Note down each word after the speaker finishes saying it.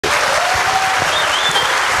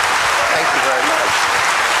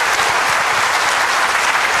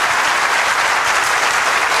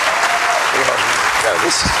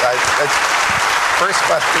nice. First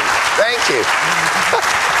question. Thank you.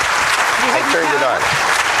 I turned it on.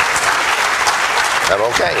 I'm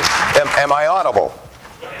okay. Am I audible?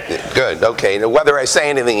 Good. Okay. Now, whether I say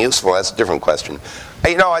anything useful, that's a different question.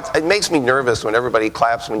 You know, it makes me nervous when everybody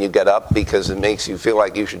claps when you get up, because it makes you feel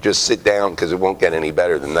like you should just sit down, because it won't get any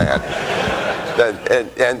better than that.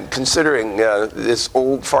 And considering this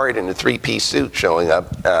old fart in a three-piece suit showing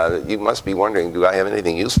up, you must be wondering, do I have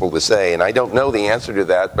anything useful to say? And I don't know the answer to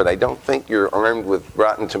that, but I don't think you're armed with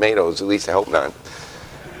rotten tomatoes, at least I hope not.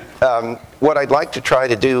 What I'd like to try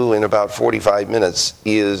to do in about 45 minutes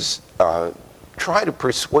is try to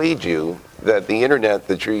persuade you that the internet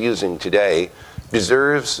that you're using today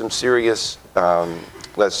deserves some serious,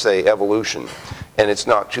 let's say, evolution. And it's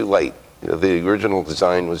not too late. You know, the original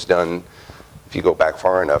design was done, if you go back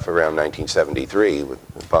far enough, around 1973.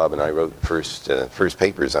 Bob and I wrote first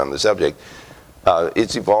papers on the subject.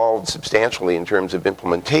 It's evolved substantially in terms of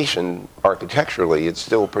implementation. Architecturally, it's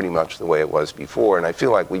still pretty much the way it was before. And I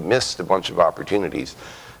feel like we missed a bunch of opportunities.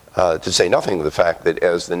 To say nothing of the fact that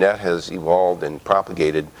as the net has evolved and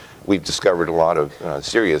propagated, we've discovered a lot of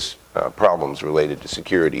serious problems related to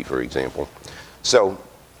security, for example. So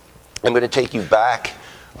I'm going to take you back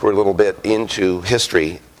for a little bit into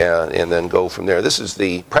history and then go from there. This is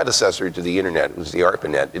the predecessor to the internet. It was the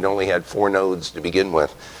ARPANET. It only had 4 nodes to begin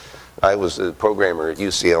with. I was a programmer at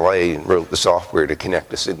UCLA and wrote the software to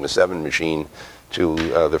connect a Sigma 7 machine to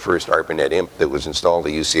the first ARPANET imp that was installed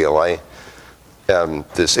at UCLA.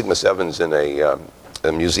 The Sigma 7's in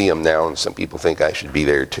a museum now, and some people think I should be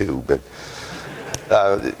there too. But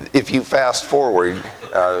if you fast forward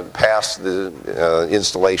past the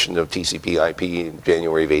installation of TCP/IP in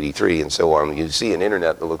January of '83 and so on, you see an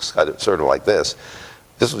internet that looks sort of like this.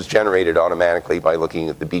 This was generated automatically by looking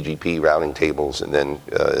at the BGP routing tables and then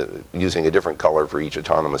using a different color for each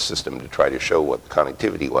autonomous system to try to show what the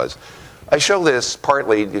connectivity was. I show this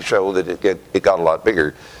partly to show that it got a lot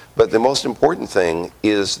bigger. But the most important thing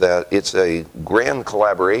is that it's a grand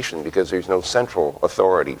collaboration, because there's no central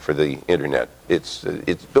authority for the internet. It's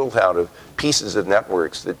built out of pieces of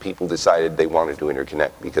networks that people decided they wanted to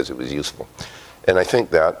interconnect because it was useful. And I think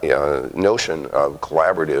that notion of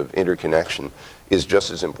collaborative interconnection is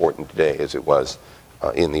just as important today as it was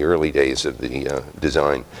in the early days of the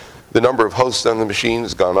design. The number of hosts on the machine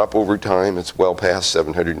has gone up over time. It's well past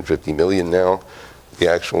 750 million now. The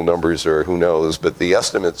actual numbers are who knows, but the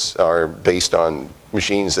estimates are based on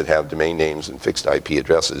machines that have domain names and fixed IP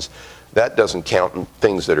addresses. That doesn't count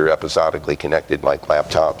things that are episodically connected, like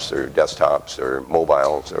laptops or desktops or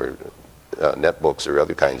mobiles or netbooks or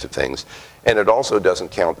other kinds of things. And it also doesn't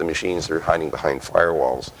count the machines that are hiding behind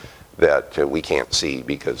firewalls that we can't see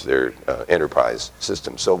because they're enterprise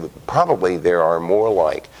systems. So probably there are more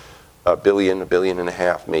like a billion and a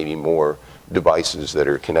half, maybe more, devices that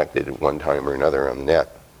are connected at one time or another on the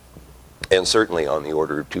net, and certainly on the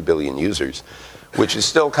order of 2 billion users, which is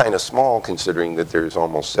still kind of small considering that there's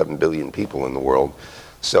almost 7 billion people in the world.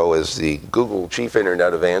 So as the Google chief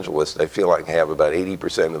internet evangelist, I feel like I have about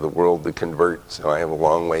 80% of the world to convert, so I have a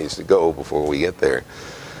long ways to go before we get there.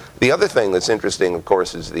 The other thing that's interesting, of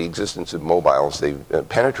course, is the existence of mobiles. They've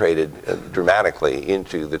penetrated dramatically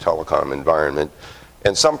into the telecom environment.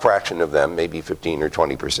 And some fraction of them, maybe 15 or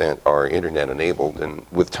 20%, are internet enabled, and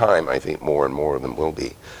with time I think more and more of them will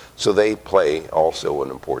be. So they play also an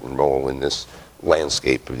important role in this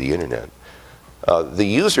landscape of the internet. The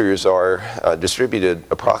users are distributed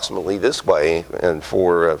approximately this way, and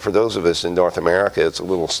for those of us in North America, it's a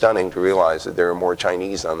little stunning to realize that there are more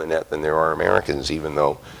Chinese on the net than there are Americans, even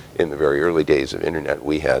though in the very early days of internet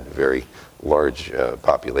we had a very large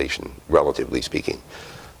population, relatively speaking.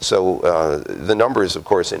 So the numbers, of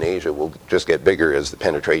course, in Asia will just get bigger as the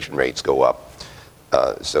penetration rates go up.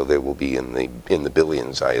 So they will be in the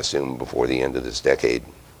billions, I assume, before the end of this decade.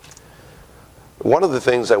 One of the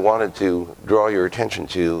things I wanted to draw your attention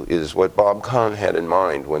to is what Bob Kahn had in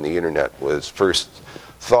mind when the internet was first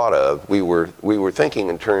thought of. We were thinking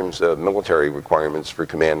in terms of military requirements for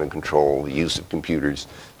command and control, the use of computers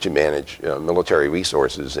to manage military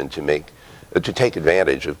resources, and to take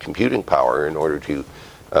advantage of computing power in order to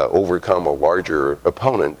overcome a larger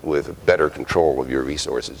opponent with better control of your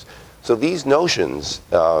resources. So these notions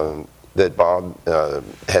that Bob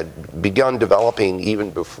had begun developing even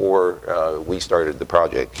before we started the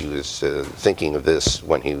project. He was thinking of this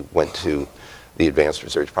when he went to the Advanced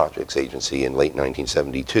Research Projects Agency in late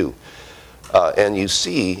 1972. And you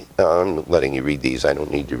see, I'm letting you read these, I don't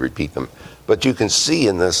need to repeat them, but you can see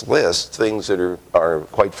in this list things that are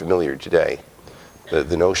quite familiar today.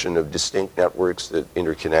 The notion of distinct networks that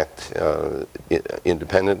interconnect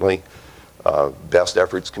independently, best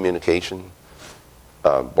efforts communication,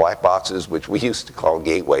 black boxes, which we used to call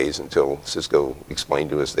gateways until Cisco explained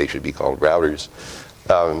to us they should be called routers.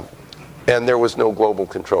 And there was no global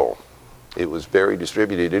control. It was very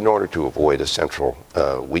distributed in order to avoid a central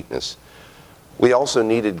weakness. We also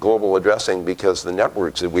needed global addressing because the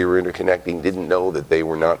networks that we were interconnecting didn't know that they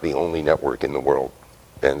were not the only network in the world.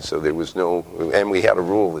 And so there was no, and we had a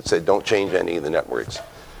rule that said don't change any of the networks.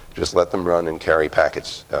 Just let them run and carry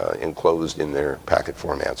packets enclosed in their packet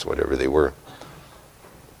formats, whatever they were.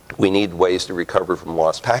 We need ways to recover from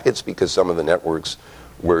lost packets because some of the networks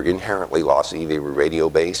were inherently lossy. They were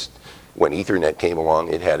radio-based. When Ethernet came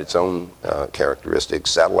along, it had its own characteristics.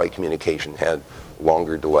 Satellite communication had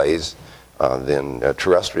longer delays than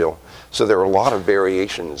terrestrial. So there are a lot of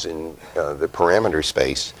variations in the parameter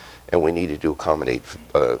space, and we needed to accommodate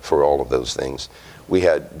for all of those things. We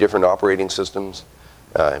had different operating systems.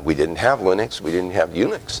 We didn't have Linux. We didn't have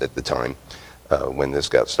Unix at the time when this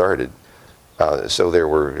got started. So there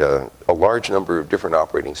were a large number of different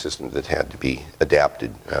operating systems that had to be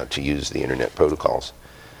adapted to use the internet protocols.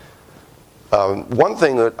 One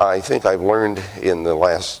thing that I think I've learned in the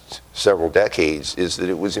last several decades is that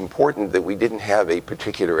it was important that we didn't have a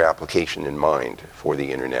particular application in mind for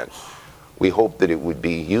the internet. We hoped that it would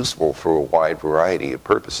be useful for a wide variety of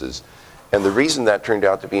purposes. And the reason that turned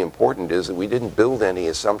out to be important is that we didn't build any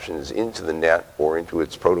assumptions into the net or into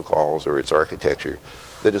its protocols or its architecture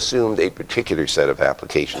that assumed a particular set of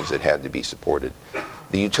applications that had to be supported.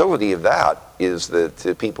 The utility of that is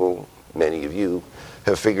that people, many of you,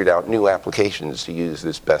 have figured out new applications to use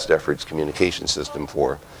this best efforts communication system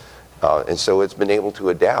for. And so it's been able to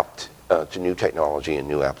adapt to new technology and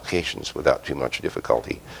new applications without too much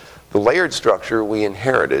difficulty. The layered structure we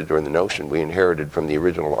inherited, or the notion we inherited from the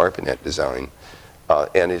original ARPANET design,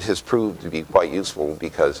 and it has proved to be quite useful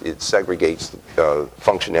because it segregates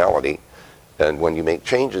functionality. And when you make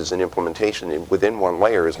changes in implementation within one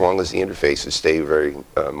layer, as long as the interfaces stay very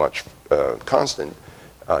much constant,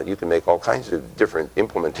 you can make all kinds of different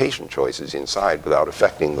implementation choices inside without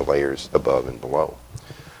affecting the layers above and below.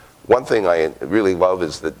 One thing I really love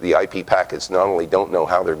is that the IP packets not only don't know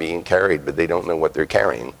how they're being carried, but they don't know what they're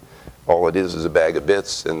carrying. All it is a bag of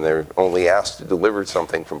bits, and they're only asked to deliver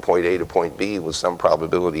something from point A to point B with some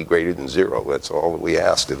probability greater than 0. That's all that we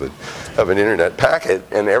asked of an internet packet,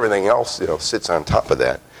 and everything else, sits on top of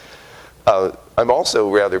that. I'm also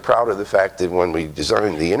rather proud of the fact that when we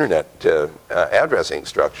designed the internet addressing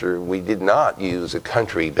structure, we did not use a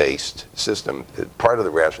country-based system. Part of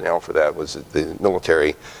the rationale for that was that the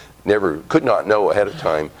military could not know ahead of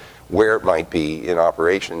time where it might be in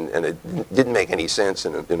operation, and it didn't make any sense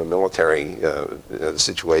in a military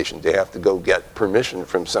situation to have to go get permission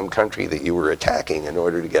from some country that you were attacking in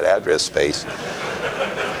order to get address space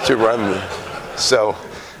to run. So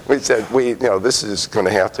we said, this is going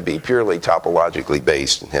to have to be purely topologically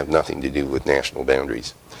based and have nothing to do with national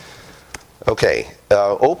boundaries. Okay,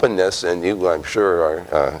 openness, and you, I'm sure,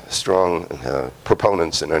 are strong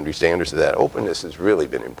proponents and understanders of that. Openness has really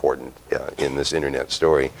been important in this internet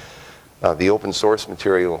story. The open source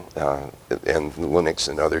material and Linux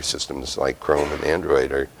and other systems like Chrome and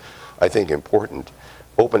Android are, I think, important.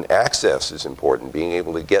 Open access is important, being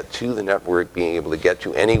able to get to the network, being able to get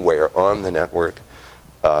to anywhere on the network.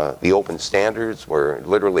 The open standards, where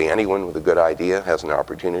literally anyone with a good idea has an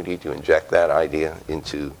opportunity to inject that idea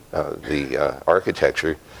into the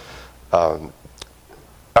architecture.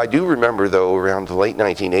 I do remember, though, around the late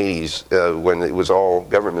 1980s, when it was all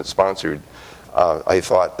government-sponsored, I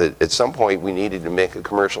thought that at some point we needed to make a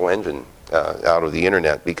commercial engine out of the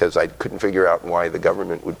internet because I couldn't figure out why the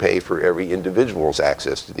government would pay for every individual's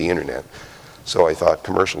access to the internet. So I thought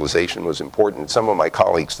commercialization was important. Some of my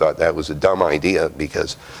colleagues thought that was a dumb idea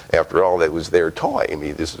because, after all, that was their toy. I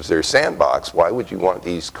mean, this was their sandbox. Why would you want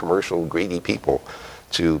these commercial, greedy people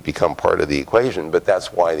to become part of the equation? But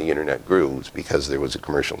that's why the internet grew, was because there was a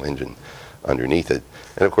commercial engine underneath it.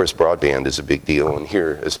 And of course, broadband is a big deal, and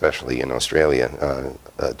here, especially in Australia,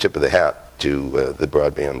 tip of the hat to the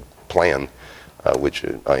broadband plan, which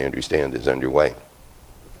I understand is underway.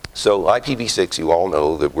 So IPv6, you all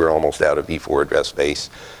know that we're almost out of V4 address space.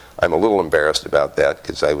 I'm a little embarrassed about that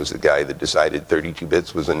because I was the guy that decided 32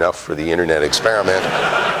 bits was enough for the internet experiment.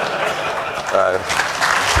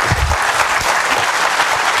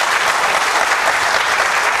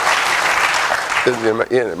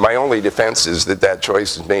 My only defense is that that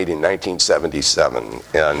choice was made in 1977,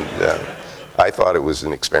 and I thought it was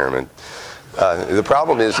an experiment. The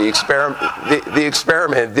problem is the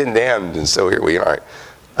experiment didn't end, and so here we are.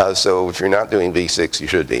 So if you're not doing V6, you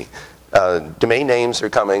should be. Domain names are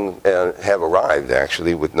coming, have arrived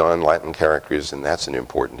actually with non-Latin characters, and that's an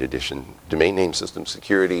important addition. Domain name system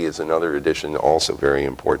security is another addition, also very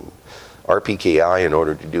important. RPKI, in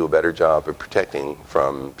order to do a better job of protecting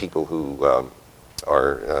from people who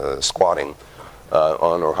are squatting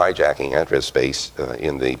on or hijacking address space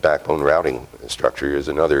in the backbone routing structure, is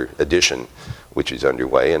another addition which is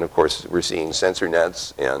underway. And of course, we're seeing sensor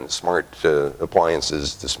nets and smart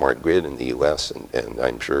appliances, the smart grid in the US, and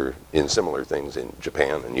I'm sure in similar things in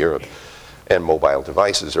Japan and Europe. And mobile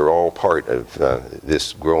devices are all part of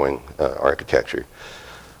this growing architecture.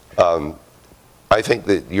 I think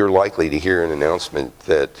that you're likely to hear an announcement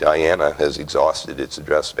that IANA has exhausted its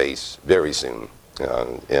address space very soon.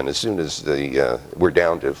 And as soon as we're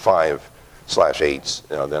down to 5/8s,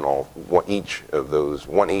 then one each of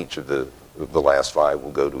the last 5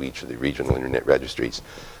 will go to each of the regional internet registries.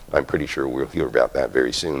 I'm pretty sure we'll hear about that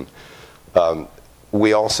very soon.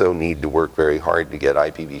 We also need to work very hard to get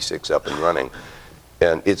IPv6 up and running.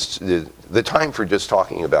 And it's the time for just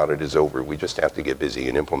talking about it is over. We just have to get busy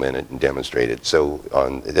and implement it and demonstrate it. So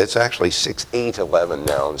it's actually 6.8.11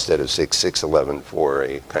 now instead of 6.6.11 for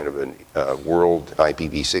a kind of a world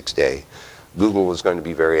IPv6 day. Google is going to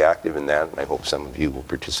be very active in that, and I hope some of you will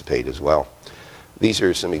participate as well. These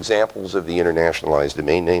are some examples of the internationalized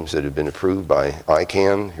domain names that have been approved by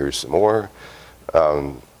ICANN. Here's some more.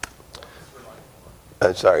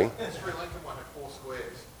 Sorry?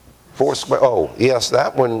 Foursquare. Oh, yes,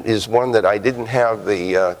 that one is one that I didn't have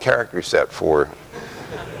the character set for.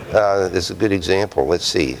 This is a good example. Let's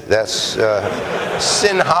see. That's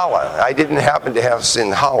Sinhala. I didn't happen to have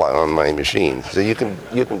Sinhala on my machine, so you can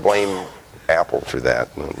blame Apple for that.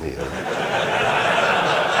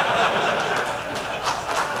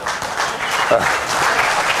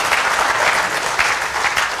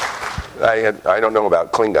 I don't know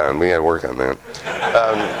about Klingon. We got to work on that.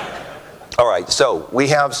 All right, so we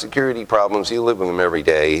have security problems. You live with them every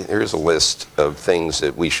day. Here's a list of things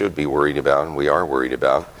that we should be worried about and we are worried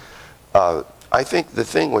about. I think the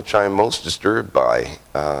thing which I'm most disturbed by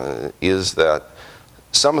is that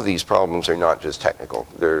some of these problems are not just technical.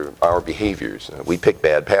 They're our behaviors. We pick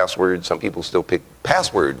bad passwords. Some people still pick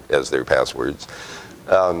password as their passwords.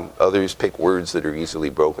 Others pick words that are easily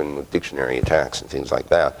broken with dictionary attacks and things like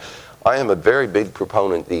that. I am a very big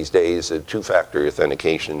proponent these days of two-factor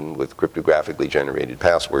authentication with cryptographically generated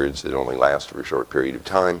passwords that only last for a short period of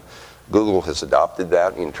time. Google has adopted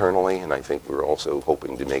that internally, and I think we're also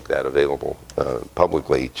hoping to make that available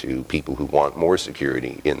publicly to people who want more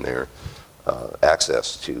security in their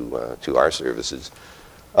access to our services.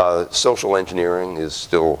 Social engineering is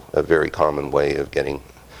still a very common way of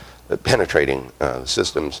penetrating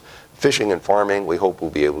systems. Phishing and farming, we hope we'll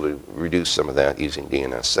be able to reduce some of that using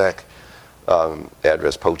DNSSEC.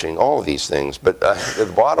 Address poaching, all of these things. But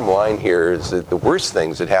the bottom line here is that the worst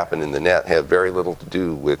things that happen in the net have very little to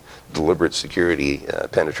do with deliberate security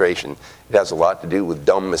penetration. It has a lot to do with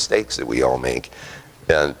dumb mistakes that we all make.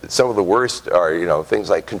 And some of the worst are, things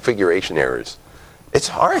like configuration errors. It's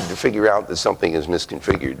hard to figure out that something is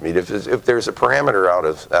misconfigured. I mean, if there's a parameter out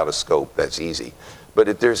of scope, that's easy. But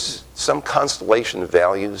if there's some constellation of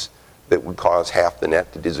values that would cause half the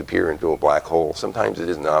net to disappear into a black hole, sometimes it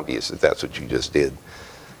isn't obvious that that's what you just did.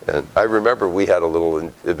 And I remember we had a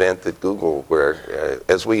little event at Google where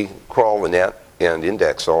as we crawl the net and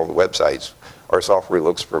index all the websites, our software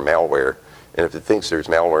looks for malware. And if it thinks there's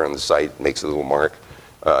malware on the site, it makes a little mark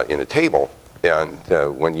in a table. And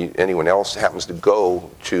when anyone else happens to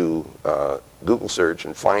go to Google search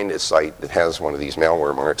and find a site that has one of these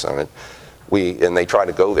malware marks on it, and they try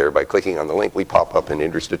to go there by clicking on the link, we pop up an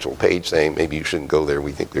interstitial page saying, maybe you shouldn't go there.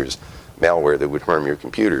 We think there's malware that would harm your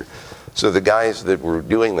computer. So the guys that were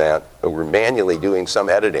doing that were manually doing some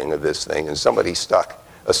editing of this thing, and somebody stuck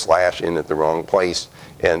a slash in at the wrong place,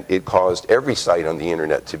 and it caused every site on the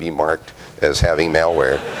internet to be marked as having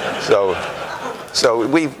malware. So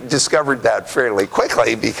we discovered that fairly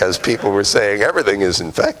quickly because people were saying everything is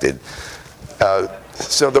infected.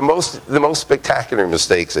 So the most spectacular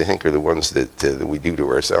mistakes, I think, are the ones that we do to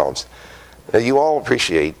ourselves. Now, you all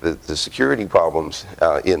appreciate that the security problems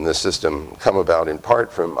in the system come about in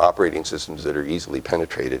part from operating systems that are easily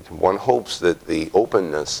penetrated. One hopes that the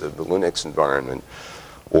openness of the Linux environment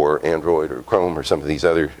or Android or Chrome or some of these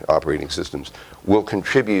other operating systems will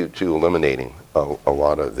contribute to eliminating a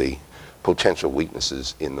lot of the potential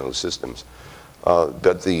weaknesses in those systems.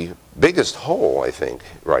 But the biggest hole, I think,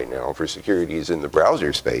 right now for security is in the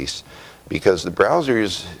browser space, because the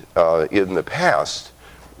browsers in the past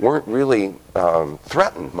weren't really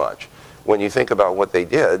threatened much. when you think about what they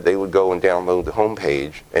did, they would go and download the home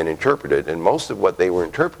page and interpret it. And most of what they were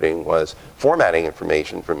interpreting was formatting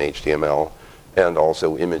information from HTML and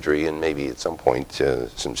also imagery and maybe at some point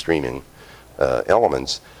some streaming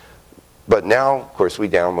elements. But now, of course, we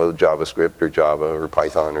download JavaScript or Java or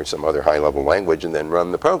Python or some other high-level language and then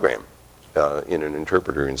run the program in an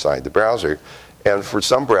interpreter inside the browser. And for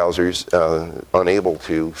some browsers unable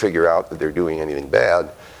to figure out that they're doing anything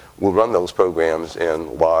bad, we'll run those programs and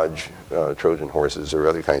lodge Trojan horses or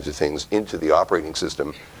other kinds of things into the operating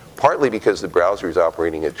system, partly because the browser is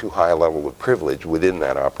operating at too high a level of privilege within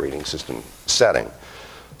that operating system setting.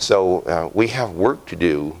 So we have work to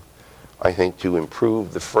do, I think, to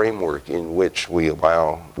improve the framework in which we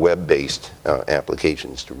allow web-based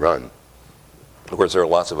applications to run. Of course, there are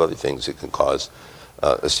lots of other things that can cause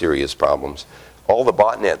serious problems. All the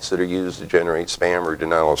botnets that are used to generate spam or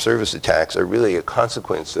denial of service attacks are really a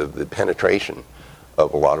consequence of the penetration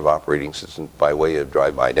of a lot of operating systems by way of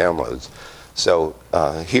drive-by downloads. So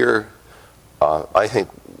here, I think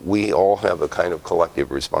we all have a kind of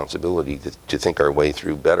collective responsibility to think our way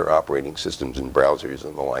through better operating systems and browsers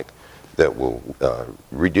and the like that will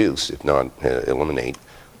reduce, if not eliminate,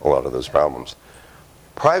 a lot of those problems.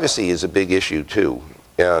 Privacy is a big issue too,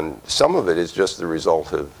 and some of it is just the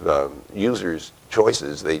result of users'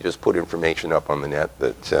 choices. They just put information up on the net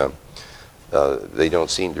that they don't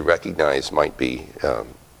seem to recognize might be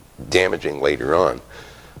damaging later on.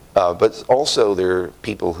 But also there are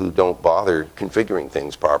people who don't bother configuring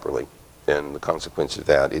things properly, and the consequence of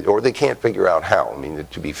that, or they can't figure out how. I mean,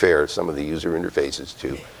 to be fair, some of the user interfaces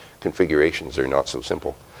to configurations are not so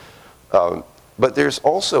simple. But there's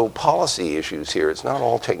also policy issues here. It's not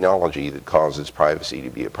all technology that causes privacy to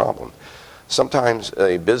be a problem. Sometimes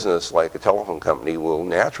a business like a telephone company will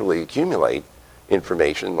naturally accumulate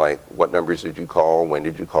information like what numbers did you call, when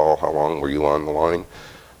did you call, how long were you on the line.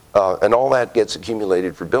 And all that gets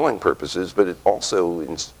accumulated for billing purposes, but it also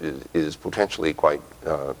is potentially quite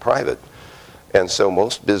private. And so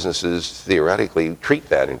most businesses theoretically treat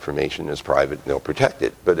that information as private and they'll protect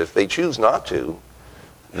it. But if they choose not to,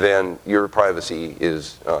 then your privacy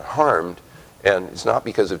is harmed. And it's not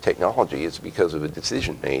because of technology, it's because of a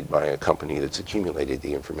decision made by a company that's accumulated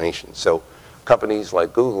the information. So companies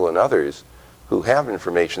like Google and others who have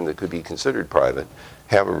information that could be considered private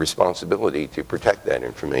have a responsibility to protect that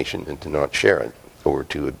information and to not share it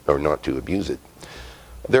or not to abuse it.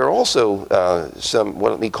 There are also some,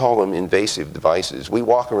 what we call them, invasive devices. We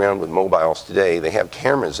walk around with mobiles today. They have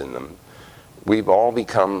cameras in them. We've all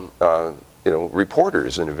become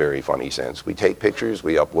reporters in a very funny sense. We take pictures,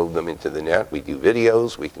 we upload them into the net, we do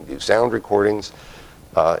videos, we can do sound recordings,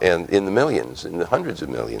 and in the millions, in the hundreds of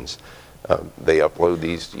millions. They upload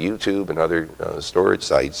these to YouTube and other storage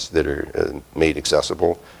sites that are made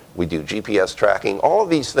accessible. We do GPS tracking. All of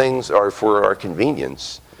these things are for our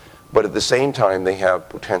convenience, but at the same time they have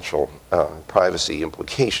potential privacy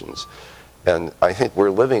implications. And I think we're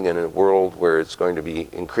living in a world where it's going to be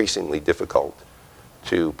increasingly difficult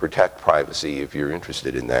to protect privacy if you're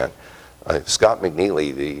interested in that. Scott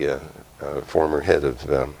McNealy, the former head of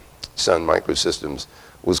Sun Microsystems,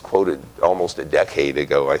 was quoted almost a decade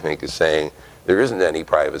ago, I think, as saying, there isn't any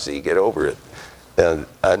privacy, get over it. And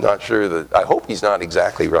I'm not sure that, I hope he's not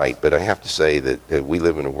exactly right, but I have to say that we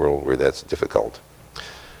live in a world where that's difficult.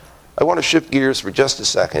 I want to shift gears for just a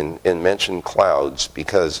second and mention clouds,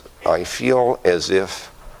 because I feel as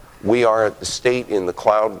if we are at the state in the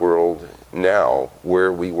cloud world now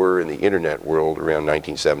where we were in the internet world around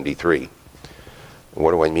 1973.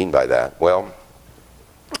 What do I mean by that? Well,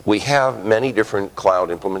 we have many different cloud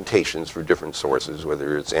implementations for different sources,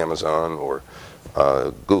 whether it's Amazon or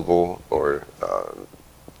Google or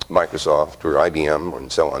Microsoft or IBM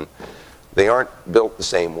and so on. They aren't built the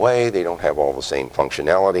same way. They don't have all the same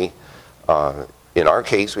functionality. In our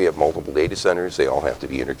case, we have multiple data centers. They all have to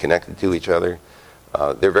be interconnected to each other.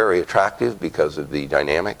 They're very attractive because of the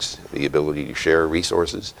dynamics, the ability to share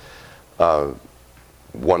resources.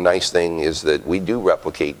 One nice thing is that we do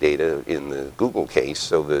replicate data in the Google case,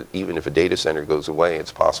 so that even if a data center goes away,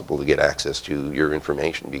 it's possible to get access to your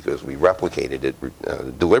information because we replicated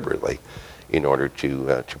it deliberately in order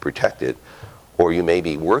to protect it. Or you may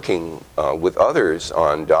be working with others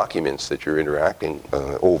on documents that you're interacting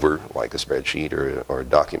over, like a spreadsheet or a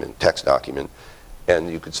document, text document,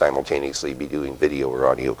 and you could simultaneously be doing video or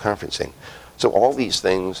audio conferencing. So all these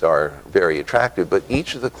things are very attractive, but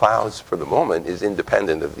each of the clouds for the moment is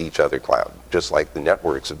independent of each other cloud, just like the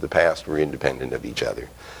networks of the past were independent of each other.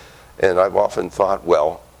 And I've often thought,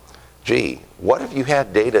 well, gee, what if you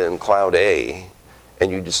had data in cloud A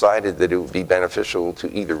and you decided that it would be beneficial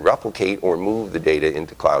to either replicate or move the data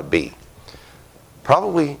into cloud B?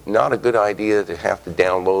 Probably not a good idea to have to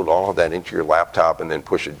download all of that into your laptop and then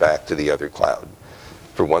push it back to the other cloud.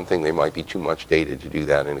 For one thing, there might be too much data to do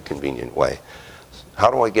that in a convenient way.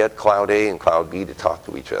 How do I get Cloud A and Cloud B to talk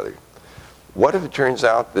to each other? What if it turns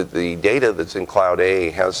out that the data that's in Cloud A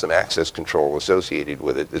has some access control associated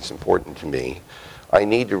with it that's important to me? I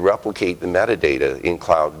need to replicate the metadata in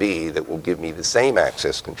Cloud B that will give me the same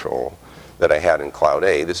access control that I had in Cloud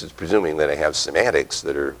A. This is presuming that I have semantics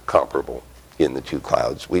that are comparable in the two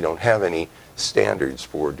clouds. We don't have any standards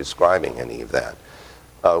for describing any of that.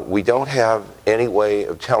 We don't have any way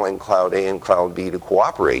of telling Cloud A and Cloud B to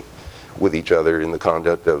cooperate with each other in the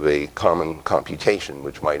conduct of a common computation,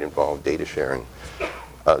 which might involve data sharing.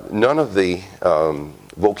 None of the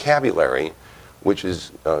vocabulary which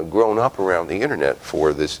has grown up around the internet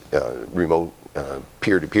for this remote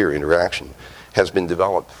peer-to-peer interaction has been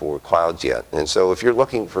developed for clouds yet. And so if you're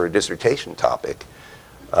looking for a dissertation topic,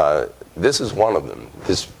 this is one of them,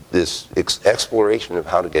 this exploration of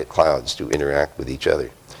how to get clouds to interact with each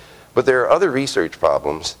other. But there are other research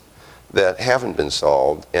problems that haven't been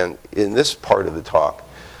solved, and in this part of the talk,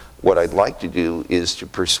 what I'd like to do is to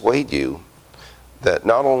persuade you that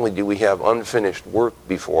not only do we have unfinished work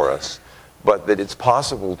before us, but that it's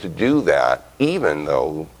possible to do that even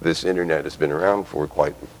though this internet has been around for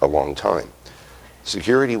quite a long time.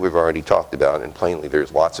 Security we've already talked about, and plainly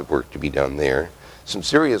there's lots of work to be done there. Some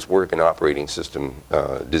serious work in operating system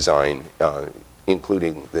design,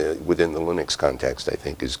 including within the Linux context, I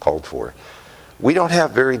think is called for. We don't have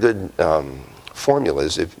very good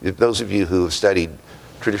formulas. If those of you who have studied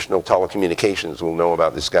traditional telecommunications will know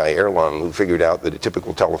about this guy Erlang, who figured out that a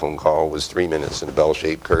typical telephone call was 3 minutes in a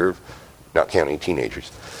bell-shaped curve, not counting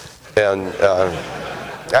teenagers. And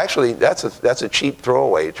actually, that's a cheap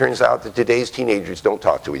throwaway. It turns out that today's teenagers don't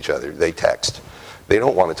talk to each other. They text. They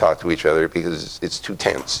don't want to talk to each other because it's too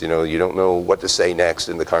tense. You know, you don't know what to say next,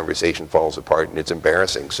 and the conversation falls apart, and it's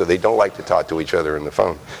embarrassing. So they don't like to talk to each other on the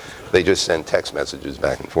phone. They just send text messages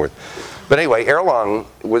back and forth. But anyway, Erlang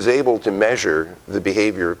was able to measure the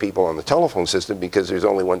behavior of people on the telephone system because there's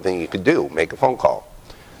only one thing you could do, make a phone call.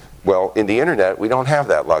 Well, in the internet, we don't have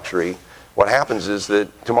that luxury. What happens is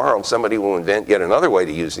that tomorrow somebody will invent yet another way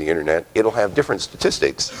to use the internet. It'll have different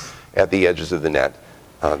statistics at the edges of the net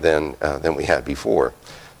than we had before.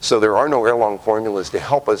 So there are no Erlang formulas to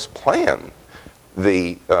help us plan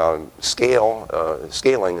the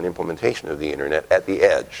scaling and implementation of the internet at the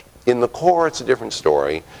edge. In the core, it's a different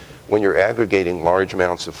story. When you're aggregating large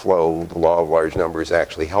amounts of flow, the law of large numbers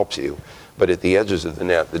actually helps you. But at the edges of the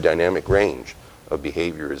net, the dynamic range of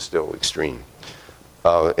behavior is still extreme.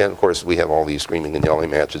 And of course, we have all these screaming and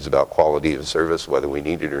yelling matches about quality of service, whether we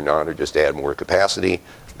need it or not, or just add more capacity.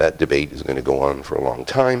 That debate is going to go on for a long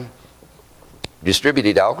time.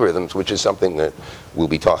 Distributed algorithms, which is something that we'll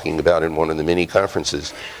be talking about in one of the mini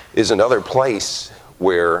conferences, is another place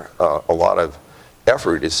where a lot of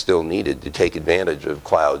effort is still needed to take advantage of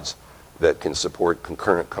clouds that can support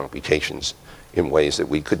concurrent computations in ways that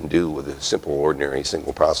we couldn't do with a simple, ordinary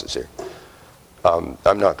single processor. I'm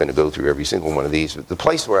not going to go through every single one of these, but the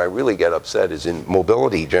place where I really get upset is in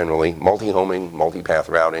mobility generally, multi-homing, multi-path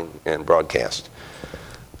routing, and broadcast.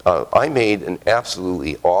 I made an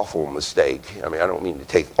absolutely awful mistake. I mean, I don't mean to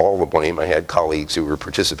take all the blame. I had colleagues who were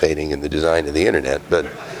participating in the design of the internet,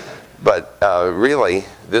 but really,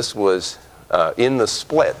 this was in the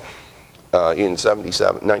split in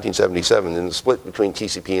 1977, in the split between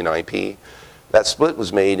TCP and IP. That split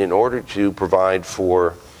was made in order to provide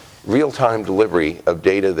for real-time delivery of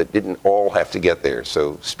data that didn't all have to get there.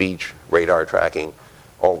 So speech, radar tracking,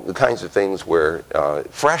 all the kinds of things where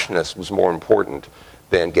freshness was more important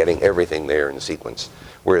than getting everything there in sequence.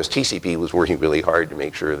 Whereas TCP was working really hard to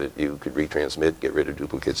make sure that you could retransmit, get rid of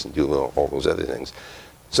duplicates, and do all those other things.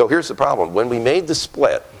 So here's the problem. When we made the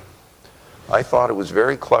split, I thought it was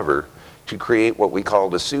very clever to create what we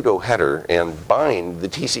called a pseudo header and bind the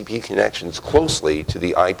TCP connections closely to the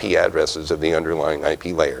IP addresses of the underlying IP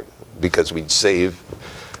layer, because we'd save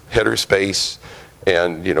header space,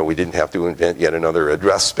 and we didn't have to invent yet another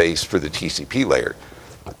address space for the TCP layer.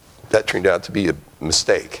 That turned out to be a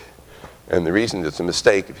mistake. And the reason it's a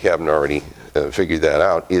mistake, if you haven't already figured that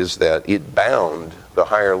out, is that it bound the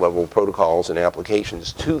higher level protocols and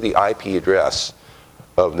applications to the IP address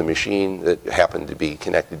of the machine that happened to be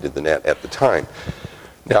connected to the net at the time.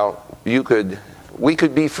 Now, we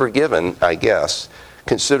could be forgiven, I guess,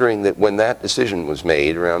 considering that when that decision was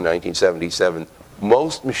made around 1977,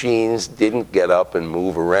 most machines didn't get up and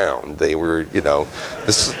move around. They were,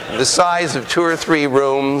 the size of 2 or 3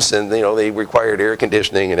 rooms, and they required air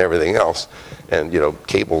conditioning and everything else, and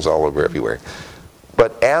cables all over everywhere.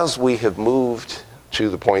 But as we have moved to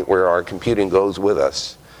the point where our computing goes with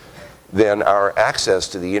us, then our access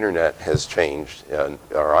to the internet has changed, and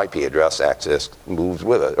our IP address access moves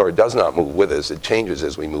with us, or it does not move with us. It changes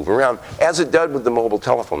as we move around, as it did with the mobile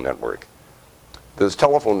telephone network. Those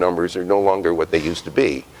telephone numbers are no longer what they used to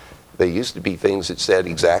be. They used to be things that said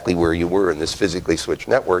exactly where you were in this physically switched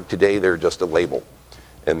network. Today, they're just a label.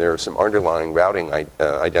 And there are some underlying routing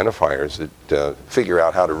identifiers that figure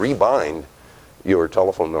out how to rebind your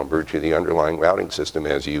telephone number to the underlying routing system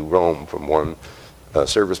as you roam from one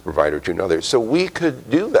service provider to another. So we could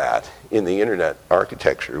do that in the internet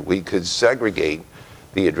architecture. We could segregate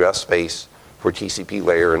the address space for TCP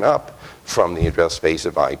layer and up from the address space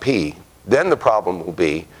of IP. Then the problem will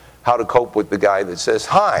be how to cope with the guy that says,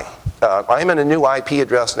 hi, I'm in a new IP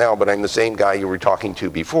address now, but I'm the same guy you were talking to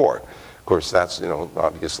before. Of course, that's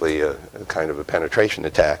obviously a kind of a penetration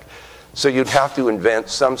attack. So you'd have to invent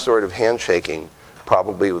some sort of handshaking,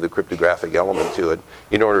 probably with a cryptographic element to it,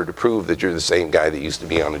 in order to prove that you're the same guy that used to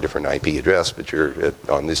be on a different IP address, but you're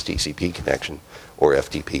on this TCP connection or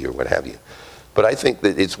FTP or what have you. But I think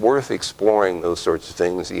that it's worth exploring those sorts of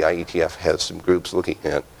things. The IETF has some groups looking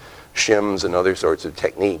at shims and other sorts of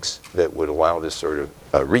techniques that would allow this sort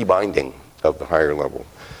of rebinding of the higher level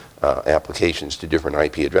applications to different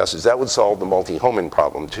IP addresses. That would solve the multi-homing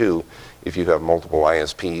problem too. If you have multiple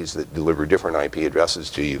ISPs that deliver different IP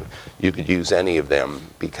addresses to you, you could use any of them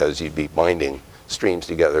because you'd be binding streams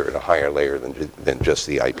together at a higher layer than just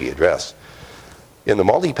the IP address. In the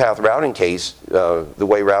multipath routing case, the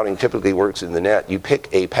way routing typically works in the net, you pick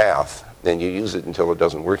a path and you use it until it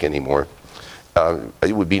doesn't work anymore.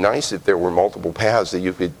 It would be nice if there were multiple paths that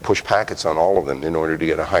you could push packets on all of them in order to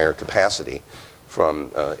get a higher capacity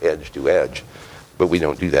from edge to edge, but we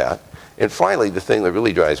don't do that. And finally, the thing that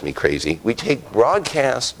really drives me crazy, we take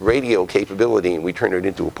broadcast radio capability and we turn it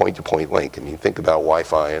into a point-to-point link. I mean, think about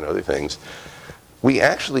Wi-Fi and other things. We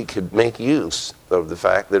actually could make use of the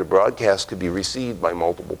fact that a broadcast could be received by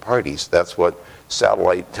multiple parties. That's what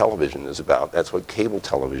satellite television is about. That's what cable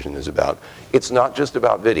television is about. It's not just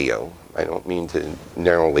about video. I don't mean to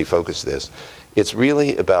narrowly focus this. It's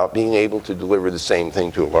really about being able to deliver the same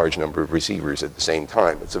thing to a large number of receivers at the same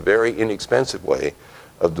time. It's a very inexpensive way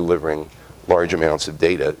of delivering large amounts of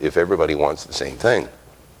data if everybody wants the same thing.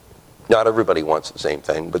 Not everybody wants the same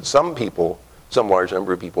thing, but some people, some large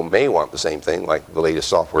number of people may want the same thing, like the latest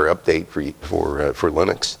software update for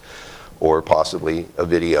Linux, or possibly a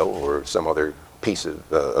video or some other piece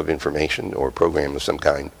of information or program of some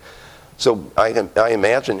kind. So I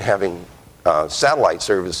imagine having satellite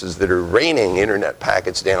services that are raining internet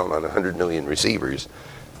packets down on 100 million receivers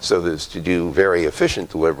so as to do very efficient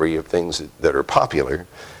delivery of things that are popular.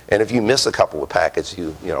 And if you miss a couple of packets,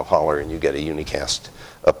 you holler and you get a unicast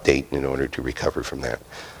update in order to recover from that.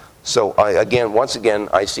 So once again,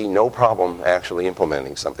 I see no problem actually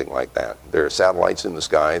implementing something like that. There are satellites in the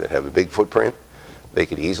sky that have a big footprint. They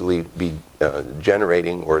could easily be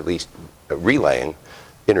generating or at least relaying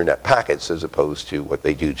internet packets as opposed to what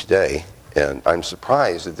they do today. And I'm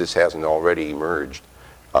surprised that this hasn't already emerged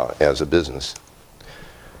as a business.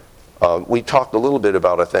 We talked a little bit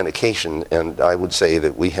about authentication, and I would say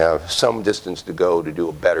that we have some distance to go to do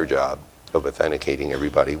a better job of authenticating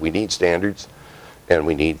everybody. We need standards, and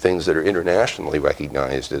we need things that are internationally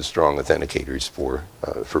recognized as strong authenticators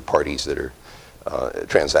for parties that are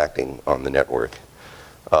transacting on the network.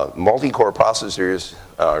 Multi-core processors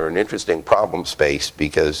are an interesting problem space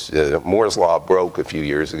because Moore's law broke a few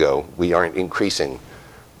years ago. We aren't increasing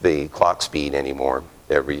the clock speed anymore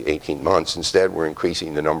every 18 months. Instead, we're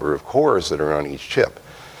increasing the number of cores that are on each chip.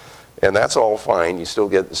 And that's all fine. You still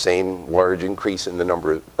get the same large increase in the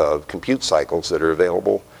number of compute cycles that are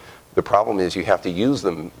available. The problem is you have to use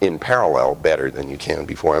them in parallel better than you can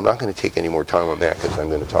before. I'm not going to take any more time on that because I'm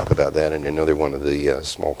going to talk about that in another one of the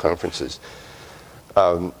small conferences.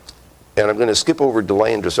 And I'm going to skip over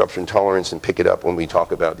delay and disruption tolerance and pick it up when we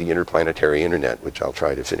talk about the interplanetary internet, which I'll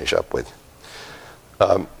try to finish up with.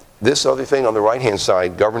 This other thing on the right-hand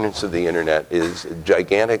side, governance of the internet, is a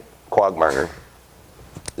gigantic quagmire.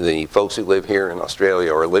 The folks who live here in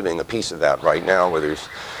Australia are living a piece of that right now, where there's...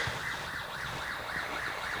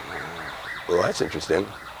 Well, that's interesting.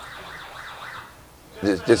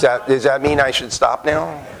 Does that mean I should stop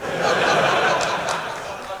now?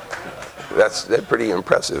 That's pretty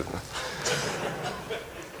impressive.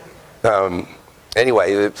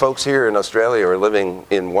 Anyway, the folks here in Australia are living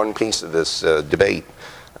in one piece of this debate.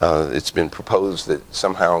 It's been proposed that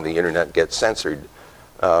somehow the internet gets censored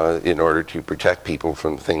in order to protect people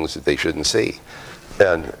from things that they shouldn't see.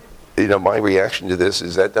 And my reaction to this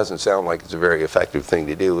is that doesn't sound like it's a very effective thing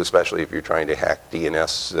to do, especially if you're trying to hack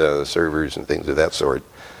DNS servers and things of that sort.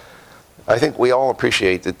 I think we all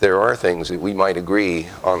appreciate that there are things that we might agree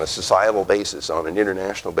on a societal basis, on an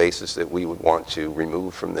international basis, that we would want to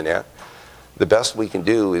remove from the net. The best we can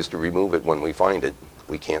do is to remove it when we find it.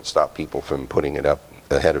 We can't stop people from putting it up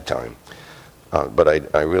ahead of time.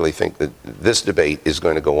 But I really think that this debate is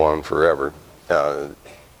going to go on forever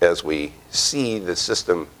as we see the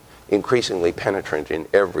system increasingly penetrant in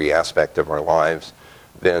every aspect of our lives.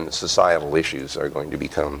 Then societal issues are going to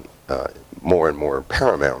become more and more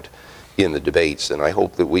paramount in the debates, and I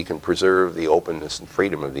hope that we can preserve the openness and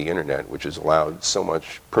freedom of the internet, which has allowed so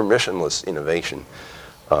much permissionless innovation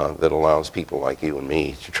that allows people like you and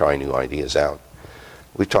me to try new ideas out.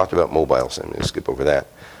 We've talked about mobile, so I'm going to skip over that.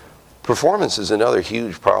 Performance is another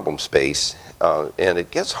huge problem space, and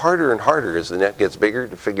it gets harder and harder as the net gets bigger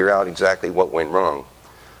to figure out exactly what went wrong.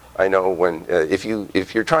 I know when if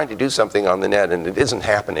you're trying to do something on the net and it isn't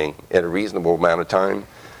happening at a reasonable amount of time,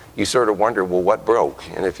 you sort of wonder, well, what broke?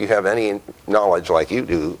 And if you have any knowledge like you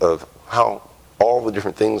do of how all the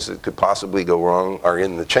different things that could possibly go wrong are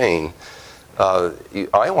in the chain,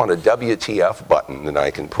 I want a WTF button that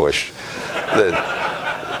I can push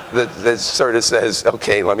that sort of says,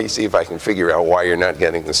 okay, let me see if I can figure out why you're not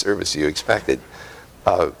getting the service you expected.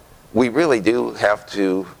 We really do have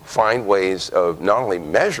to find ways of not only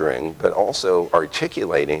measuring, but also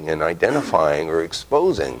articulating and identifying or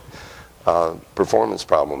exposing performance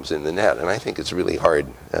problems in the net. And I think it's really hard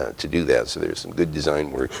to do that. So there's some good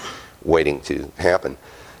design work waiting to happen.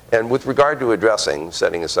 And with regard to addressing,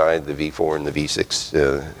 setting aside the V4 and the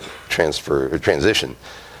V6 transition,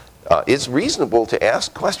 it's reasonable to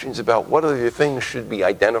ask questions about what other things should be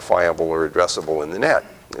identifiable or addressable in the net.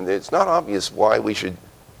 And it's not obvious why we should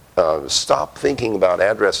stop thinking about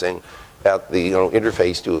addressing at the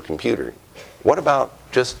interface to a computer. What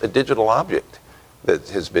about just a digital object that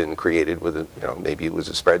has been created with maybe it was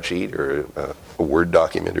a spreadsheet or a Word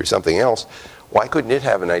document or something else? Why couldn't it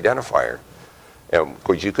have an identifier? Of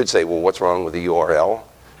course, you could say, well, what's wrong with the URL?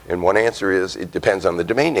 And one answer is, it depends on the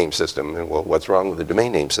domain name system. And well, what's wrong with the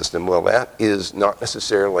domain name system? Well, that is not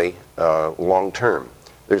necessarily long-term.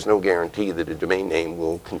 There's no guarantee that a domain name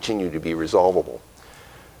will continue to be resolvable.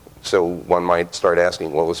 So one might start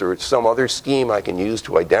asking, well, is there some other scheme I can use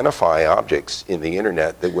to identify objects in the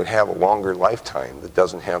internet that would have a longer lifetime, that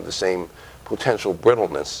doesn't have the same potential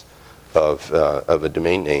brittleness of a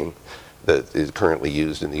domain name that is currently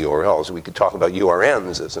used in the URLs? We could talk about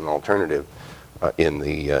URNs as an alternative in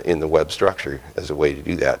the web structure as a way to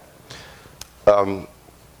do that. I'm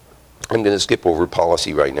going to skip over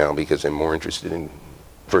policy right now because I'm more interested in,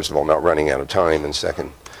 first of all, not running out of time, and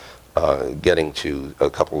second, getting to a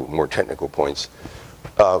couple more technical points.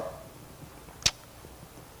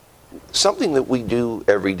 Something that we do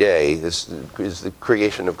every day is the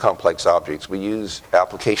creation of complex objects. We use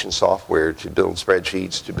application software to build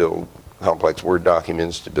spreadsheets, to build complex Word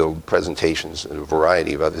documents, to build presentations, and a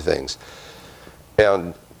variety of other things.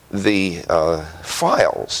 And the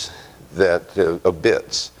files of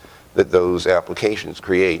bits that those applications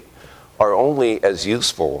create are only as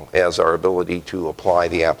useful as our ability to apply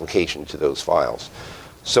the application to those files.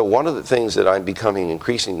 So one of the things that I'm becoming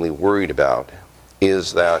increasingly worried about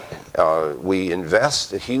is that we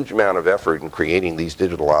invest a huge amount of effort in creating these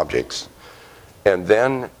digital objects, and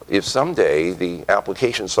then if someday the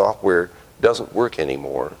application software doesn't work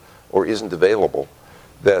anymore or isn't available,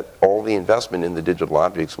 that all the investment in the digital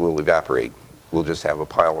objects will evaporate. We'll just have a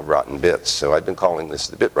pile of rotten bits. So I've been calling this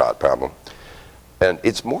the bit rot problem. And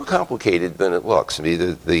it's more complicated than it looks. I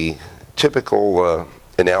mean, the typical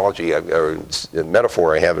analogy or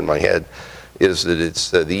metaphor I have in my head is that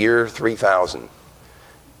it's the year 3000,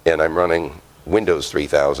 and I'm running Windows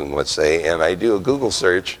 3000, let's say, and I do a Google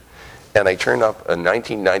search, and I turn up a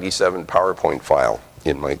 1997 PowerPoint file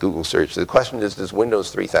in my Google search. The question is, does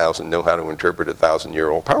Windows 3000 know how to interpret a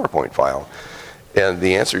 1,000-year-old PowerPoint file? And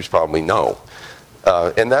the answer is probably no.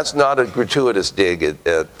 And that's not a gratuitous dig at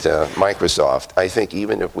Microsoft. I think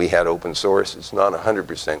even if we had open source, it's not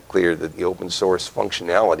 100% clear that the open source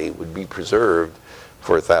functionality would be preserved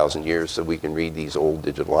for 1,000 years so we can read these old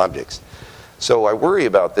digital objects. So I worry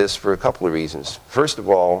about this for a couple of reasons. First of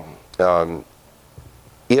all,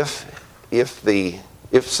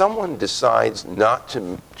 if someone decides not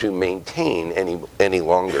to maintain any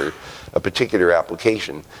longer a particular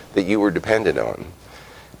application that you were dependent on,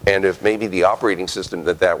 and if maybe the operating system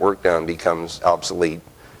that worked on becomes obsolete,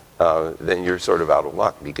 then you're sort of out of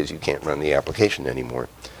luck because you can't run the application anymore.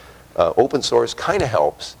 Open source kind of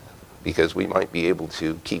helps because we might be able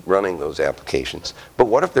to keep running those applications. But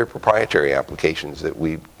what if they're proprietary applications that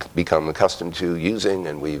we've become accustomed to using,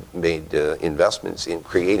 and we've made investments in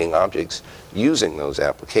creating objects using those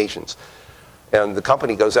applications? and the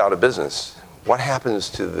company goes out of business. What happens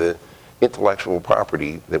to the intellectual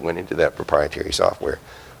property that went into that proprietary software?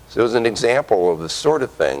 So as an example of the sort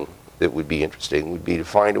of thing that would be interesting would be to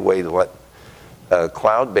find a way to let a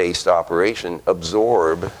cloud-based operation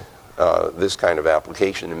absorb this kind of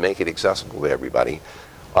application and make it accessible to everybody.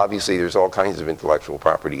 Obviously, there's all kinds of intellectual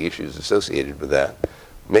property issues associated with that.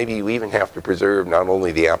 Maybe you even have to preserve not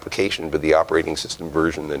only the application, but the operating system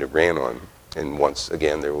version that it ran on. And once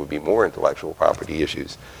again, there will be more intellectual property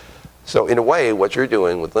issues. So in a way, what you're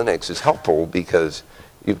doing with Linux is helpful because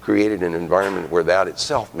you've created an environment where that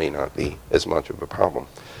itself may not be as much of a problem.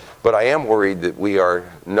 But I am worried that we are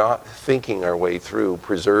not thinking our way through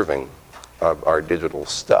preserving our digital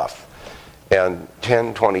stuff. And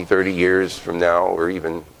 10, 20, 30 years from now, or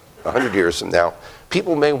even 100 years from now,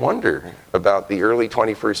 people may wonder about the early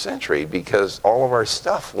 21st century because all of our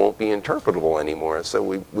stuff won't be interpretable anymore. So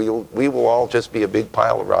we will all just be a big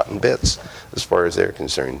pile of rotten bits as far as they're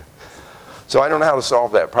concerned. So I don't know how to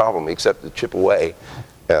solve that problem except to chip away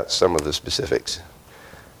at some of the specifics.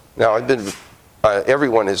 Now,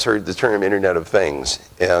 everyone has heard the term Internet of Things,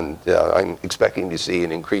 and I'm expecting to see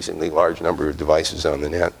an increasingly large number of devices on the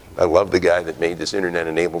net. I love the guy that made this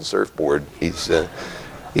internet-enabled surfboard. He's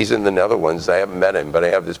in the Netherlands. I haven't met him, but I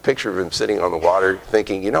have this picture of him sitting on the water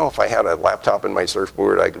thinking, you know, if I had a laptop in my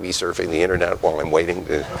surfboard, I could be surfing the internet while I'm waiting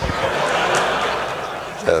to...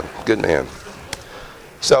 good man.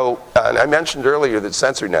 So I mentioned earlier that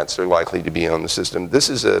sensor nets are likely to be on the system. This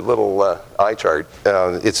is a little eye chart.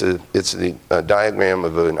 It's a diagram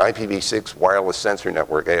of an IPv6 wireless sensor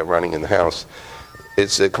network I have running in the house.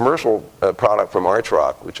 It's a commercial product from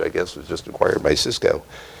Archrock, which I guess was just acquired by Cisco.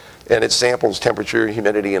 And it samples temperature,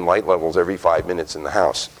 humidity, and light levels every 5 minutes in the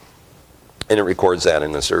house. And it records that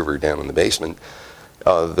in a server down in the basement.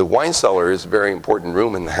 The wine cellar is a very important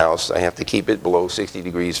room in the house. I have to keep it below 60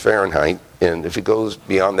 degrees Fahrenheit. And if it goes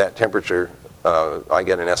beyond that temperature, I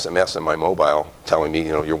get an SMS on my mobile telling me,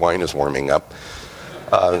 you know, your wine is warming up.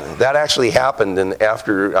 That actually happened, and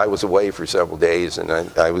after I was away for several days, and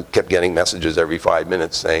I kept getting messages every 5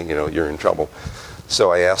 minutes saying, you know, you're in trouble.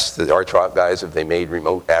 So I asked the Archrock guys if they made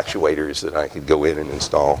remote actuators that I could go in and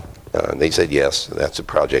install. They said yes, so that's a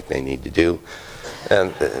project they need to do.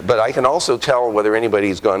 But I can also tell whether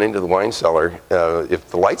anybody's gone into the wine cellar. If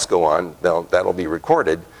the lights go on, that'll be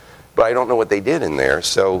recorded, but I don't know what they did in there.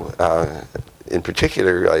 So in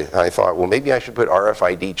particular, I thought, well, maybe I should put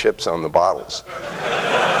RFID chips on the bottles.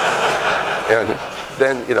 And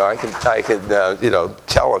then, you know, I can you know,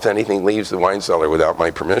 tell if anything leaves the wine cellar without my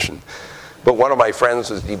permission. But one of my friends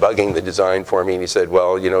was debugging the design for me, and he said,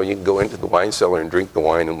 well, you know, you can go into the wine cellar and drink the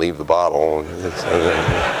wine and leave the bottle.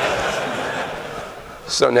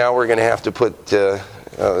 So now we're going to have to put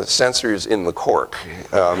sensors in the cork.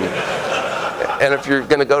 And if you're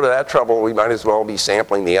going to go to that trouble, we might as well be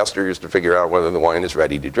sampling the esters to figure out whether the wine is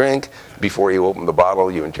ready to drink. Before you open the bottle,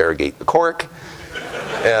 you interrogate the cork.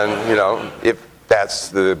 And, you know, if that's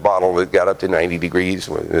the bottle that got up to 90 degrees,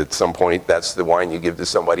 at some point, that's the wine you give to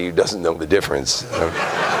somebody who doesn't know the difference.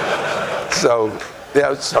 So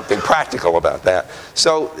there's something practical about that.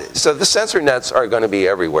 So the sensor nets are going to be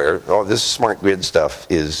everywhere. All this smart grid stuff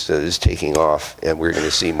is taking off, and we're going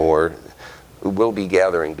to see more. We'll be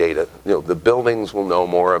gathering data. You know, the buildings will know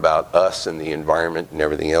more about us and the environment and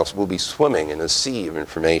everything else. We'll be swimming in a sea of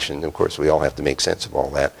information. Of course, we all have to make sense of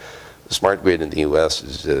all that. The smart grid in the US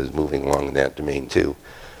is moving along in that domain too.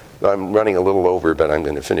 I'm running a little over, but I'm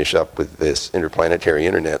going to finish up with this interplanetary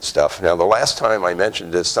internet stuff. Now, the last time I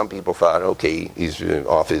mentioned this, some people thought, okay, he's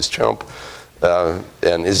off his chump.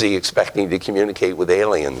 And is he expecting to communicate with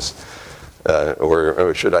aliens?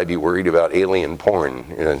 Or should I be worried about alien porn?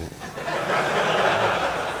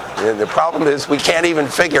 And the problem is we can't even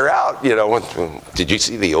figure out, you know, did you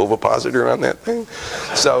see the ovipositor on that thing?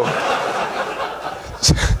 So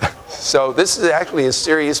this is actually a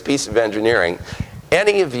serious piece of engineering.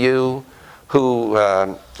 Any of you who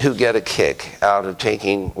get a kick out of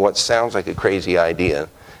taking what sounds like a crazy idea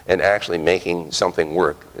and actually making something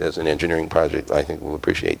work as an engineering project, I think will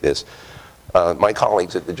appreciate this. My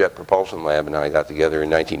colleagues at the Jet Propulsion Lab and I got together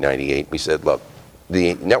in 1998. We said, look,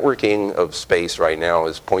 the networking of space right now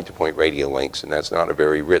is point-to-point radio links, and that's not a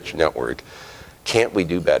very rich network. Can't we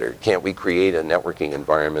do better? Can't we create a networking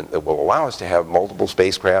environment that will allow us to have multiple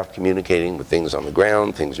spacecraft communicating with things on the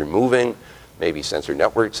ground, things are moving, maybe sensor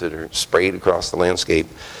networks that are sprayed across the landscape?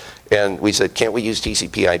 And we said, can't we use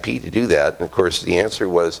TCP/IP to do that? And of course, the answer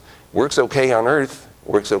was, works okay on Earth,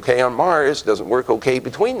 works okay on Mars, doesn't work okay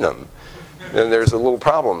between them. And there's a little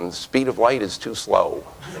problem. The speed of light is too slow.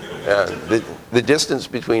 The distance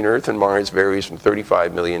between Earth and Mars varies from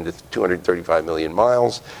 35 million to 235 million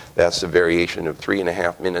miles. That's a variation of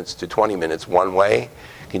 3.5 minutes to 20 minutes one way.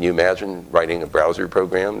 Can you imagine writing a browser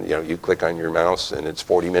program? You know, you click on your mouse and it's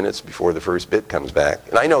 40 minutes before the first bit comes back.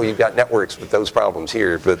 And I know you've got networks with those problems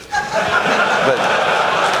here, but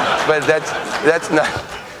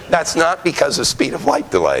that's not because of speed of light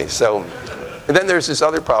delay. So, and then there's this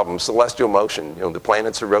other problem, celestial motion. You know, the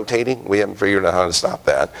planets are rotating. We haven't figured out how to stop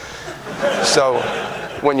that. So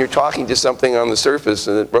when you're talking to something on the surface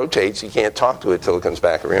and it rotates, you can't talk to it till it comes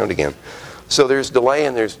back around again. So there's delay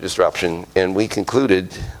and there's disruption, and we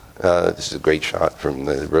concluded, this is a great shot from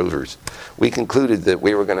the rovers, we concluded that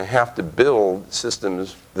we were going to have to build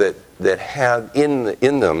systems that had in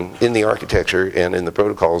the architecture and in the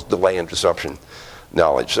protocols, delay and disruption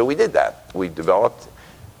knowledge. So we did that. We developed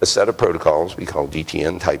a set of protocols we call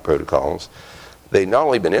GTN type protocols. They've not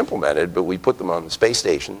only been implemented, but we put them on the space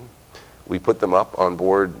station. We put them up on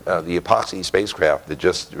board the Epoxy spacecraft that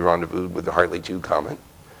just rendezvoused with the Hartley 2 comet.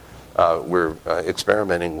 We're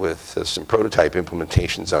experimenting with some prototype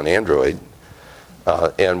implementations on Android,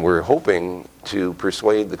 and we're hoping to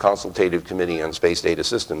persuade the Consultative Committee on Space Data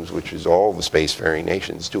Systems, which is all the spacefaring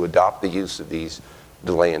nations, to adopt the use of these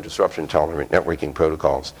delay and disruption tolerant networking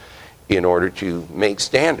protocols in order to make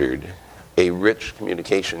standard a rich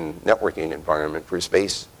communication networking environment for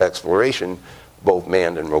space exploration, both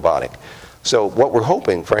manned and robotic. So what we're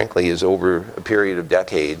hoping, frankly, is over a period of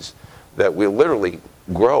decades that we'll literally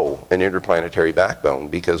grow an interplanetary backbone,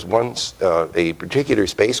 because once a particular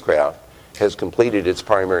spacecraft has completed its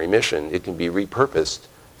primary mission, it can be repurposed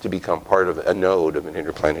to become part of a node of an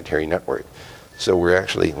interplanetary network. So we're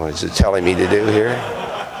actually, what is it telling me to do here?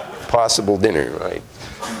 Possible dinner, right?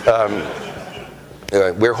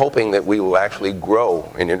 We're hoping that we will actually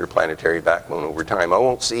grow an interplanetary backbone over time. I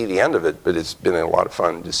won't see the end of it, but it's been a lot of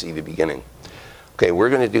fun to see the beginning. Okay, we're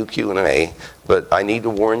going to do Q&A, but I need to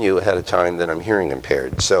warn you ahead of time that I'm hearing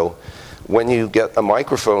impaired. So when you get a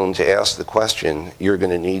microphone to ask the question, you're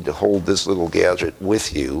going to need to hold this little gadget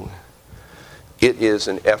with you. It is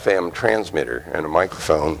an FM transmitter and a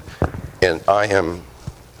microphone, and I am,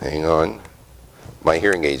 hang on, my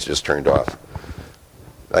hearing aids just turned off.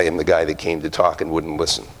 I am the guy that came to talk and wouldn't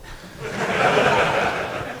listen.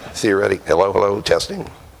 Theoretic, hello, hello, testing.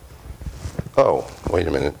 Oh, wait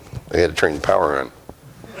a minute. I had to turn the power on.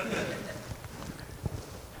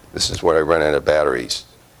 This is what I run out of batteries.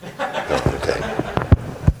 Oh, okay.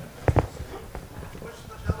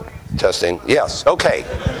 Testing, yes, okay.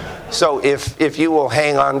 So if you will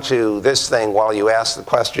hang on to this thing while you ask the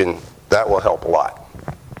question, that will help a lot.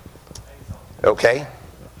 Okay?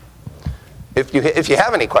 If you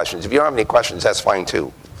have any questions, if you don't have any questions, that's fine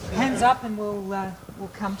too. Hands up and we'll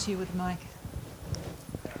come to you with a mic.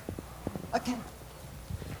 Okay.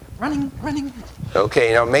 Running.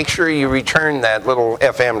 Okay, now make sure you return that little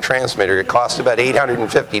FM transmitter. It costs about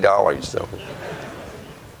 $850.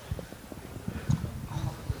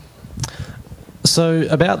 So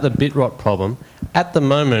about the bit rot problem, at the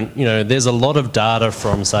moment, you know, there's a lot of data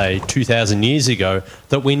from, say, 2,000 years ago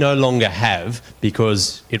that we no longer have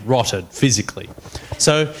because it rotted physically.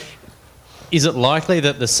 So is it likely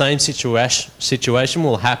that the same situation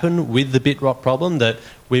will happen with the bit rot problem, that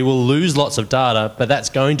we will lose lots of data, but that's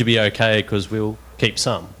going to be okay because we'll keep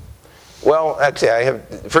some? Well, actually,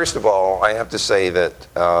 first of all, I have to say that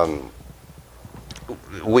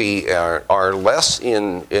we are less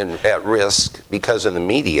at risk because of the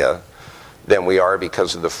media than we are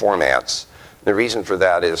because of the formats. The reason for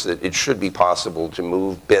that is that it should be possible to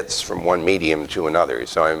move bits from one medium to another.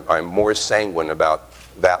 So I'm more sanguine about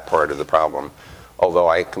that part of the problem. Although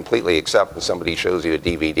I completely accept when somebody shows you a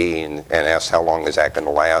DVD and asks how long is that going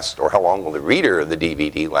to last, or how long will the reader of the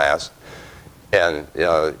DVD last, and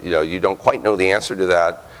you don't quite know the answer to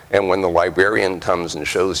that. And when the librarian comes and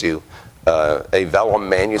shows you a vellum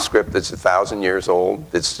manuscript that's 1,000 years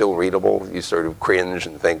old, that's still readable, you sort of cringe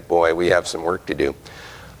and think, boy, we have some work to do.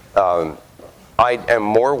 I am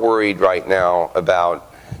more worried right now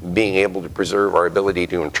about being able to preserve our ability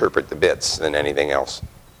to interpret the bits than anything else.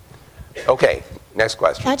 Okay, next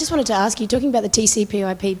question. I just wanted to ask you, talking about the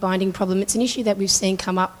TCP/IP binding problem, it's an issue that we've seen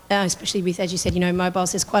come up, especially with, as you said,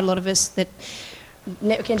 mobiles. There's quite a lot of us that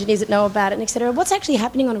network engineers that know about it, and et cetera. What's actually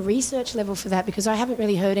happening on a research level for that? Because I haven't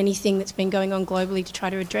really heard anything that's been going on globally to try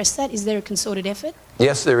to address that. Is there a concerted effort?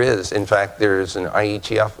 Yes, there is. In fact, there's an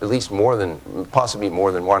IETF, at least possibly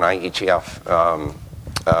more than one IETF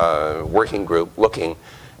working group looking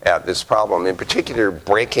at this problem, in particular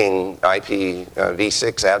breaking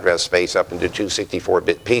IPv6 address space up into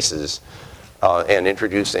 264-bit pieces and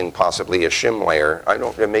introducing possibly a shim layer. I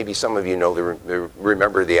don't. Maybe some of you know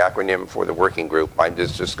remember the acronym for the working group. I've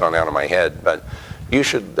just gone out of my head, but you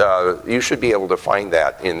should be able to find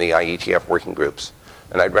that in the IETF working groups,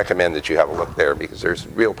 and I'd recommend that you have a look there because there's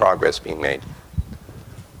real progress being made.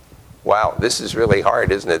 Wow, this is really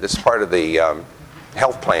hard, isn't it? This is part of the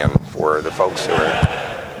health plan for the folks who are.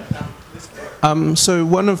 So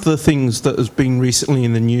one of the things that has been recently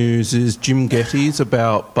in the news is Jim Geddes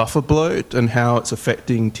about buffer bloat and how it's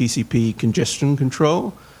affecting TCP congestion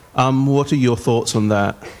control. What are your thoughts on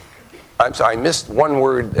that? I'm sorry, I missed one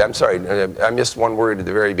word. I'm sorry, I missed one word at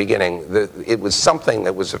the very beginning. It was something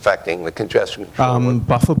that was affecting the congestion control.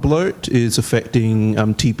 Buffer bloat is affecting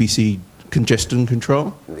TPC congestion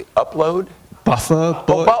control. The upload? Buffer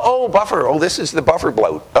bloat. Oh, buffer. Oh, this is the buffer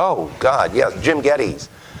bloat. Oh, God, yes, Jim Geddes.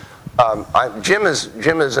 Jim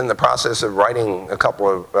is in the process of writing a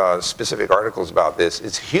couple of specific articles about this.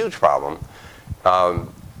 It's a huge problem.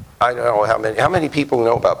 I don't know how many people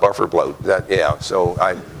know about buffer bloat. So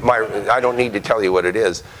I don't need to tell you what it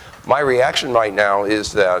is. My reaction right now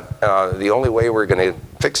is that the only way we're going to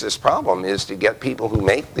fix this problem is to get people who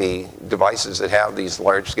make the devices that have these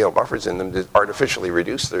large-scale buffers in them to artificially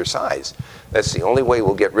reduce their size. That's the only way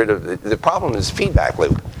we'll get rid of the problem is feedback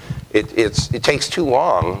loop. It takes too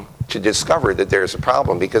long to discover that there's a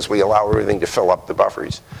problem because we allow everything to fill up the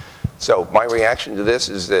buffers. So my reaction to this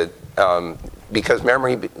is that because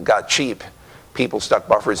memory got cheap, people stuck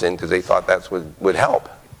buffers in because they thought that's what would help.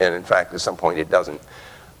 And in fact, at some point it doesn't.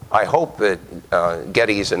 I hope that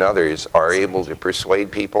Geddes and others are able to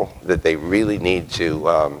persuade people that they really need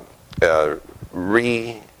to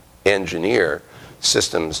re-engineer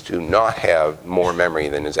systems to not have more memory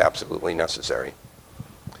than is absolutely necessary.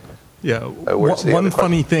 Yeah, one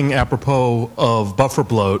funny thing apropos of buffer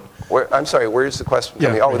bloat. I'm sorry, where's the question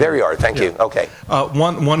coming? Oh, there you are, thank you, okay.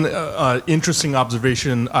 One interesting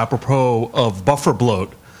observation apropos of buffer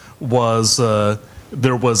bloat was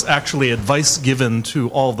there was actually advice given to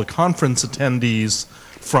all the conference attendees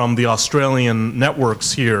from the Australian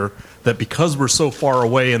networks here that because we're so far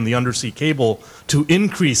away in the undersea cable, to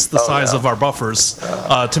increase the size of our buffers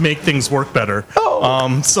to make things work better.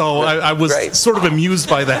 So I was sort of amused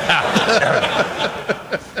by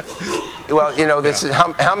that. Well, you know, this is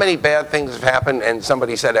how many bad things have happened, and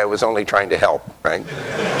somebody said I was only trying to help, right?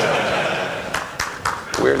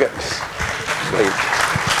 We're good.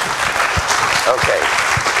 Okay.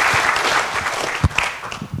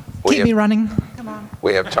 Keep me running. Come on.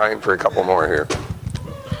 We have time for a couple more here.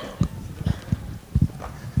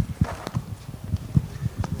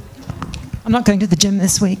 I'm not going to the gym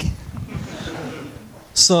this week.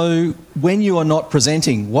 So when you are not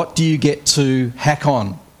presenting, what do you get to hack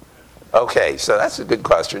on? Okay, so that's a good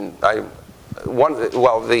question. The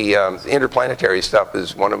interplanetary stuff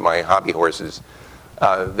is one of my hobby horses.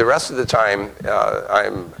 The rest of the time,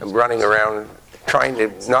 I'm running around trying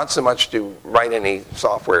to, not so much to write any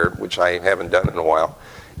software, which I haven't done in a while.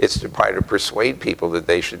 It's to try to persuade people that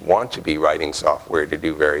they should want to be writing software to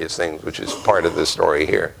do various things, which is part of the story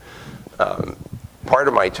here. Part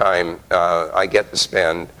of my time I get to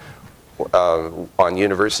spend on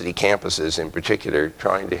university campuses in particular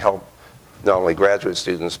trying to help not only graduate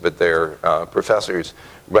students but their professors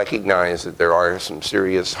recognize that there are some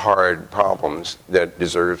serious hard problems that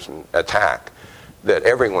deserve some attack that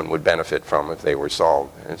everyone would benefit from if they were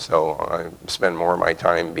solved. And so I spend more of my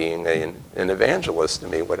time being an evangelist. I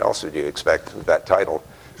mean, what else would you expect with that title?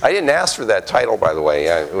 I didn't ask for that title, by the way.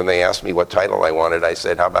 When they asked me what title I wanted, I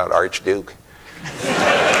said, how about Archduke?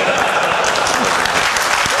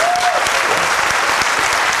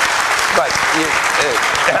 But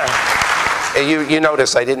you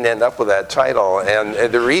notice I didn't end up with that title, and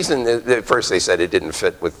the reason, at first they said it didn't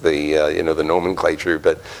fit with the the nomenclature,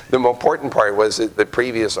 but the more important part was that the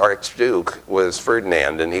previous Archduke was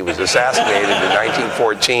Ferdinand, and he was assassinated in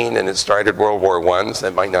 1914, and it started World War I, so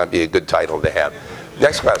that might not be a good title to have.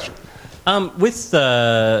 Next question. With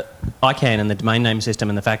the ICANN and the domain name system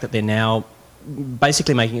and the fact that they're now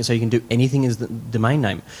basically making it so you can do anything as the domain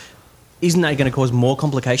name, isn't that going to cause more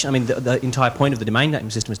complication? I mean, the entire point of the domain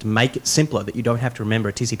name system is to make it simpler, that you don't have to remember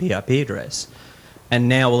a TCP IP address. And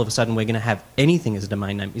now all of a sudden we're going to have anything as a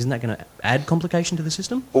domain name. Isn't that going to add complication to the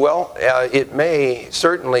system? Well, it may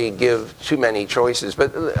certainly give too many choices,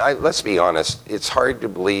 but let's be honest, it's hard to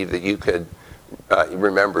believe that you could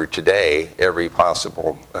remember today every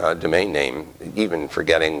possible domain name, even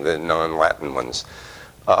forgetting the non-Latin ones.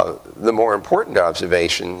 The more important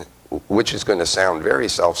observation, which is going to sound very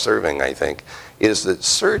self-serving, I think, is that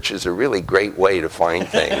search is a really great way to find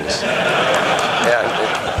things.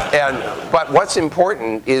 But what's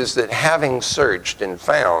important is that having searched and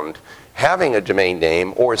found, having a domain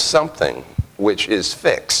name or something which is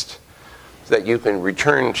fixed that you can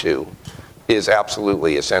return to is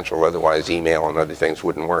absolutely essential. Otherwise, email and other things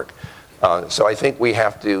wouldn't work. So I think we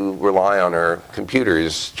have to rely on our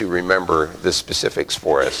computers to remember the specifics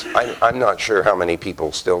for us. I'm not sure how many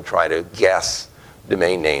people still try to guess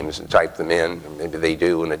domain names and type them in. Maybe they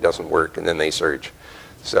do and it doesn't work, and then they search.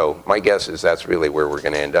 So my guess is that's really where we're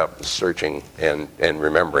going to end up, searching and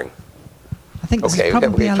remembering. I think this Okay, is we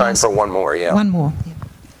probably have our time last for one more, yeah. One more. Yeah.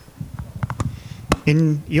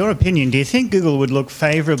 In your opinion, do you think Google would look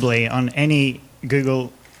favorably on any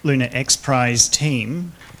Google Lunar X Prize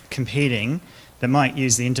team competing that might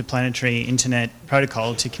use the interplanetary internet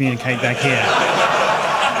protocol to communicate back here?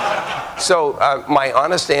 So my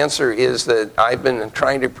honest answer is that I've been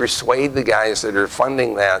trying to persuade the guys that are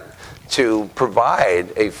funding that to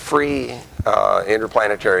provide a free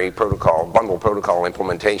interplanetary protocol, bundle protocol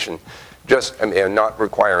implementation, and not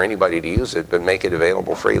require anybody to use it, but make it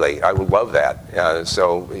available freely. I would love that.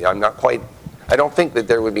 So I don't think that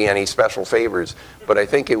there would be any special favors, but I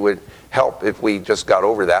think it would help if we just got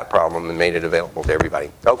over that problem and made it available to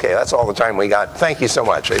everybody. Okay, that's all the time we got. Thank you so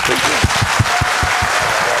much. I appreciate it.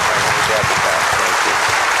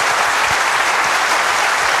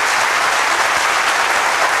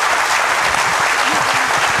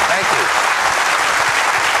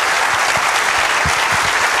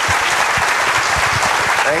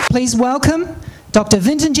 Please welcome Dr.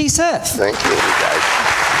 Vinton G. Cerf. Thank you, guys.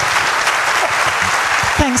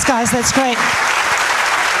 Thanks, guys. That's great.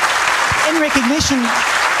 In recognition.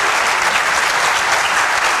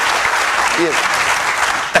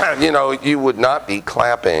 You know, you would not be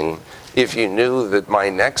clapping if you knew that my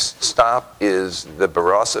next stop is the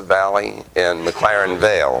Barossa Valley and McLaren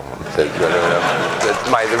Vale.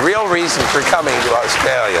 The real reason for coming to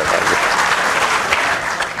Australia.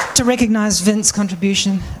 To recognise Vint's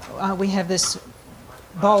contribution, we have this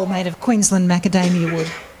bowl made of Queensland macadamia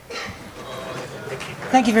wood.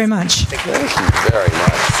 Thank you very much. Thank you very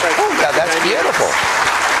much. Oh, yeah, that's beautiful.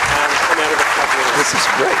 This is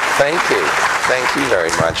great. Thank you. Thank you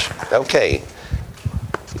very much. Okay.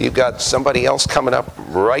 You've got somebody else coming up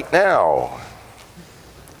right now.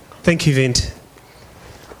 Thank you, Vint.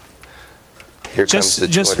 Here comes the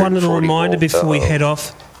just one little 240 reminder volt. before we head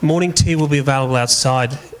off. Morning tea will be available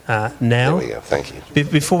outside now. There we go. Thank you.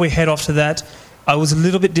 Before we head off to that, I was a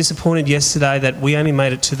little bit disappointed yesterday that we only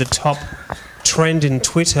made it to the top trend in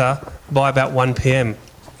Twitter by about 1 p.m.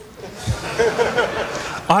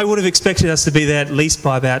 I would have expected us to be there at least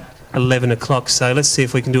by about 11 o'clock, so let's see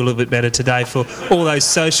if we can do a little bit better today for all those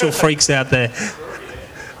social freaks out there.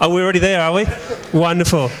 Are we already there, are we?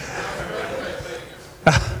 Wonderful.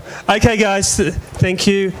 Okay, guys, thank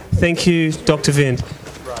you, Dr. Vint.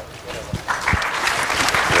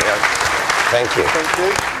 Thank you. Thank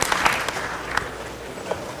you.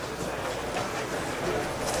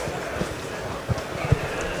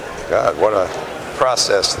 God, what a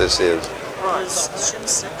process this is. Was Shim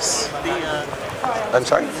 6 the... I'm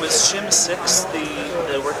sorry? Was Shim 6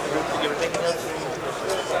 the working group that you were thinking of?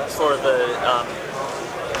 For the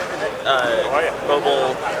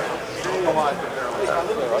mobile...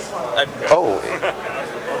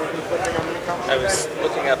 I was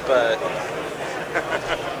looking up...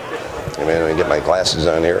 Let me get my glasses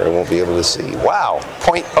on here. I won't be able to see. Wow,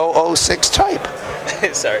 0.006 type.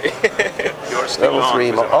 Sorry. Level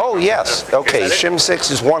 3. Oh, yes. Okay, Shim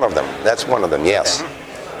 6 is one of them. That's one of them, yes.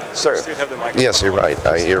 Sir. Yes, you're right.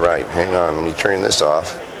 You're right. Hang on. Let me turn this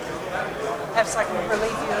off. Perhaps I can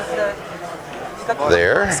relieve you of the... You've got the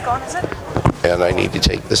There. mask on, is it? And I need to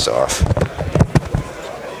take this off.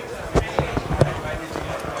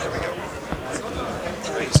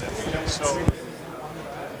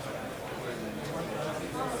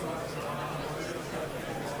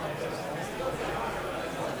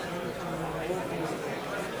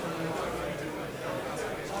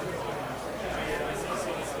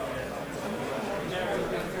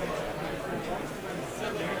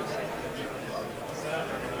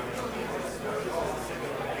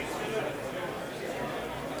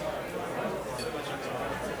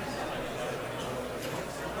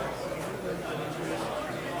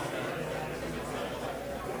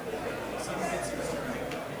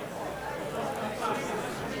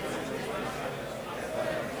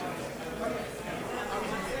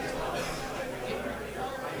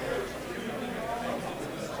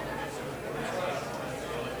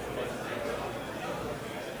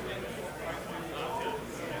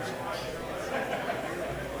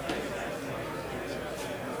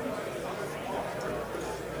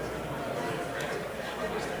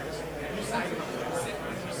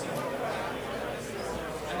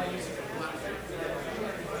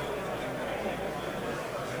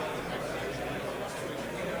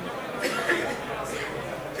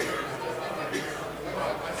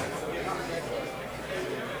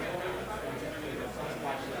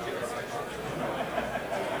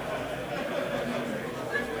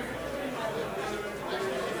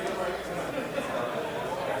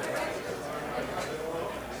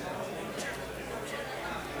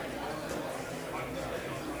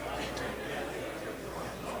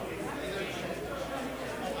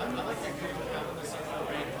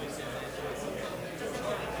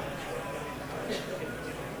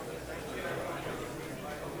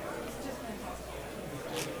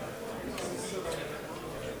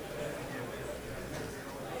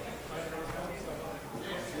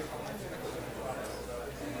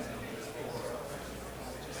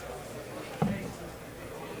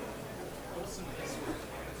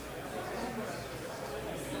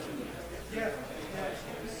 Taking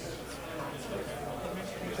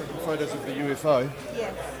photos of the UFO.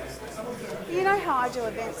 Yes. You know how I do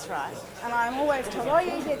events, right? And I'm always told, oh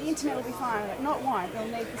yeah, the internet will be fine. But not won't. You'll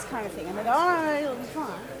need this kind of thing. And they go, oh no, it'll be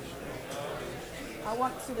fine. I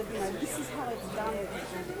want sort of, this is how it's done.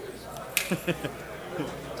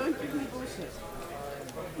 Don't give me bullshit.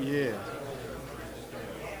 Yeah.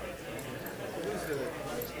 Who's the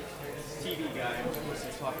TV guy who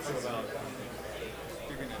talks about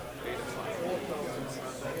figuring out beta files?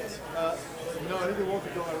 No, I think they walk the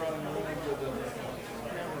guy around the room with the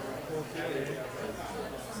camera.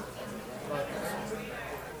 But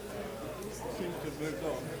seems to have moved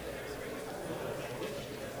on.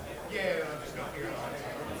 Yeah, I'm just not here on it.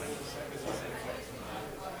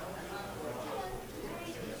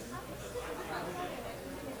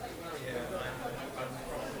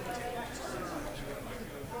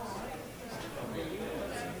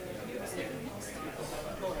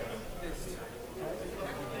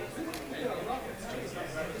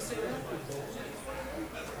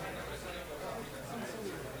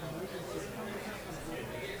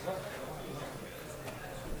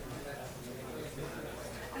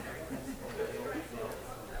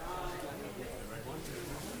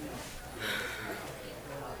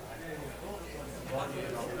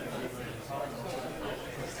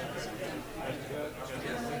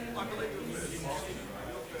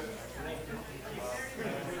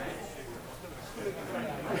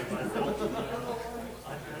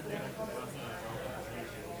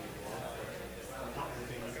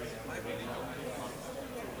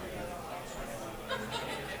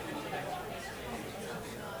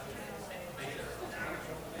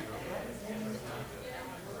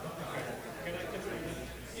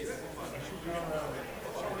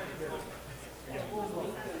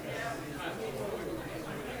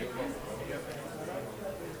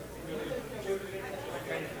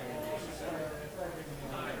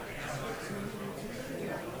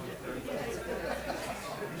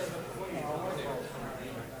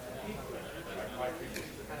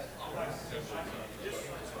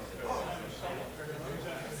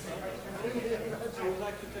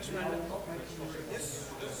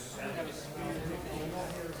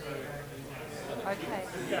 Okay.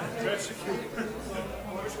 Yeah, that's secure.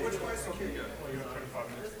 Which way is secure? Well, you have 25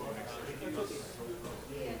 minutes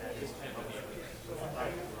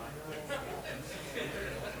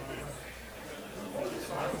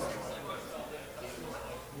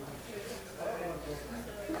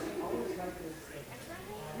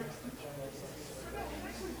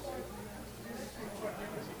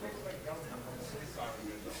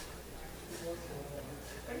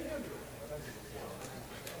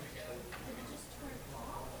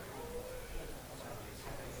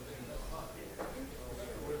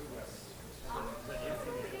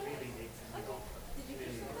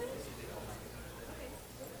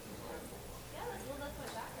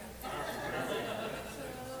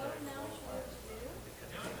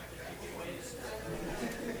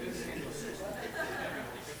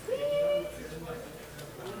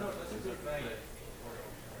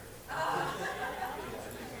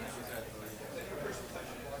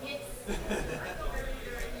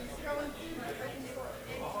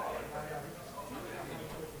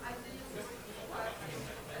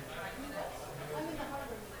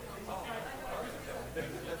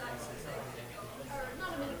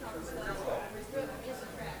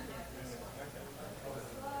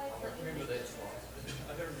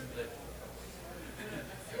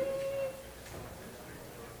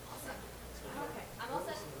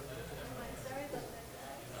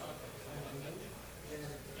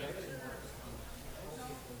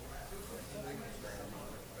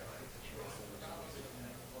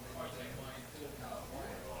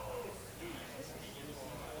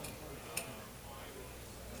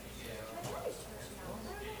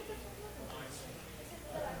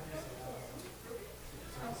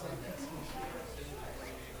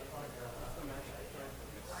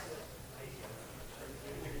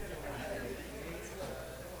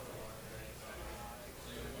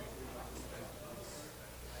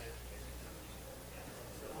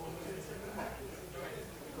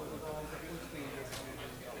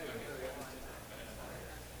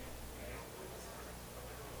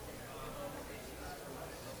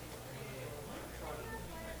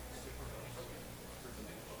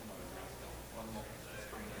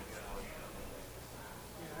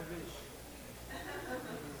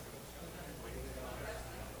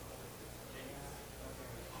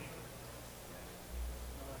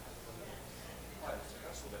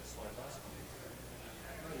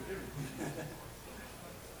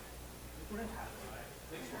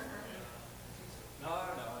No,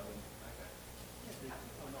 I didn't. Okay.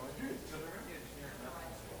 Oh, no, I did.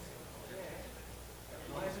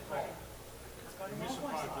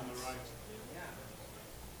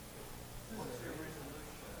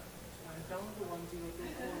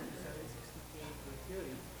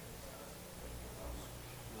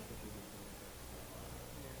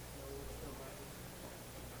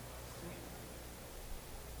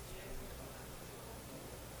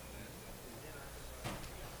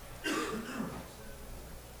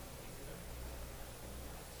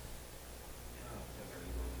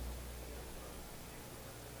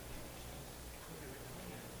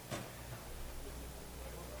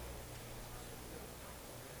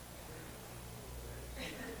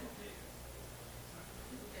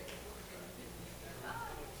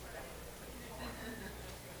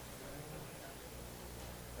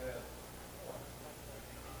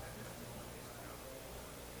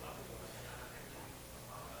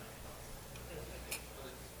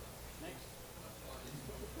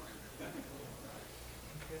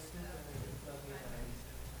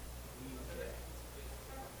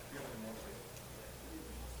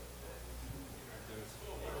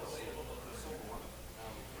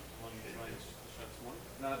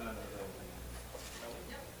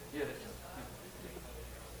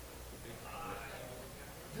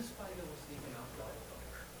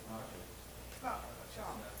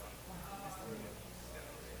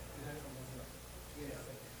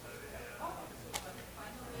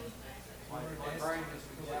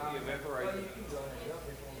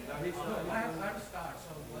 I have to start.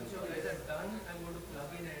 So once your guys are done, I'm going to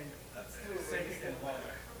plug in and set it and work.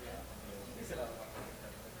 I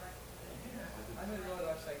don't know what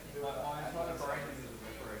I can do. I tried to break into the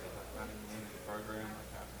decorator, I can't remember the program, I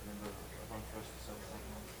can't remember if I'm supposed to sell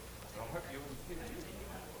something. I hope you understand.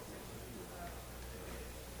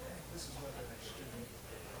 This is what the next student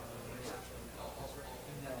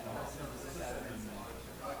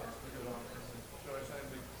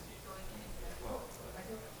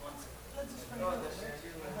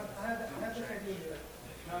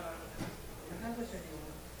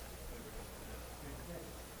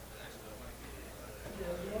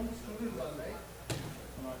You want the student one, right?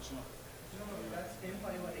 No, it's not. No, that's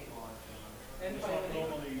M518. It's not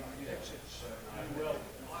normally exits well.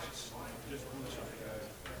 It's just doing something.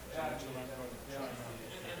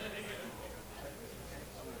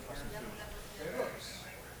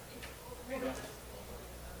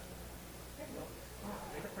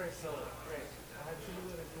 Enterprise server, great. I have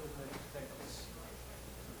similar improvement techniques.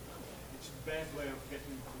 It's a bad way of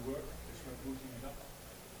getting it to work, just by booting it up.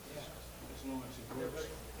 As long as it works,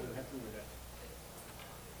 I'm happy with that.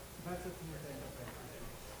 That's the thing with the enterprise.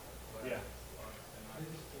 Yeah. This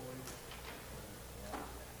is for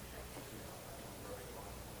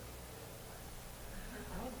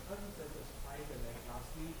how was this fight like last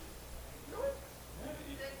week? Really?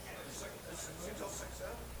 Six or six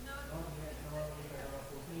out? No, there are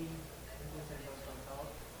 14 centers comes out.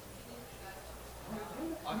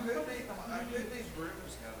 I've heard these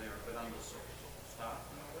rumors how they're a bit understaffed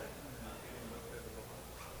and all that.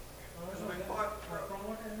 From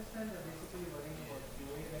what I understand, they're basically worrying about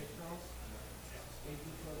QA right now,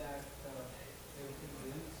 making sure that everything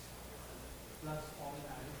builds, plus all the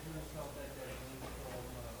additional stuff that they're doing from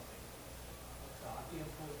the RTM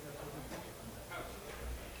code they're putting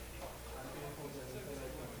RTM code is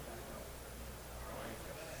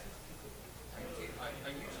I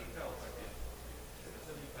usually tell,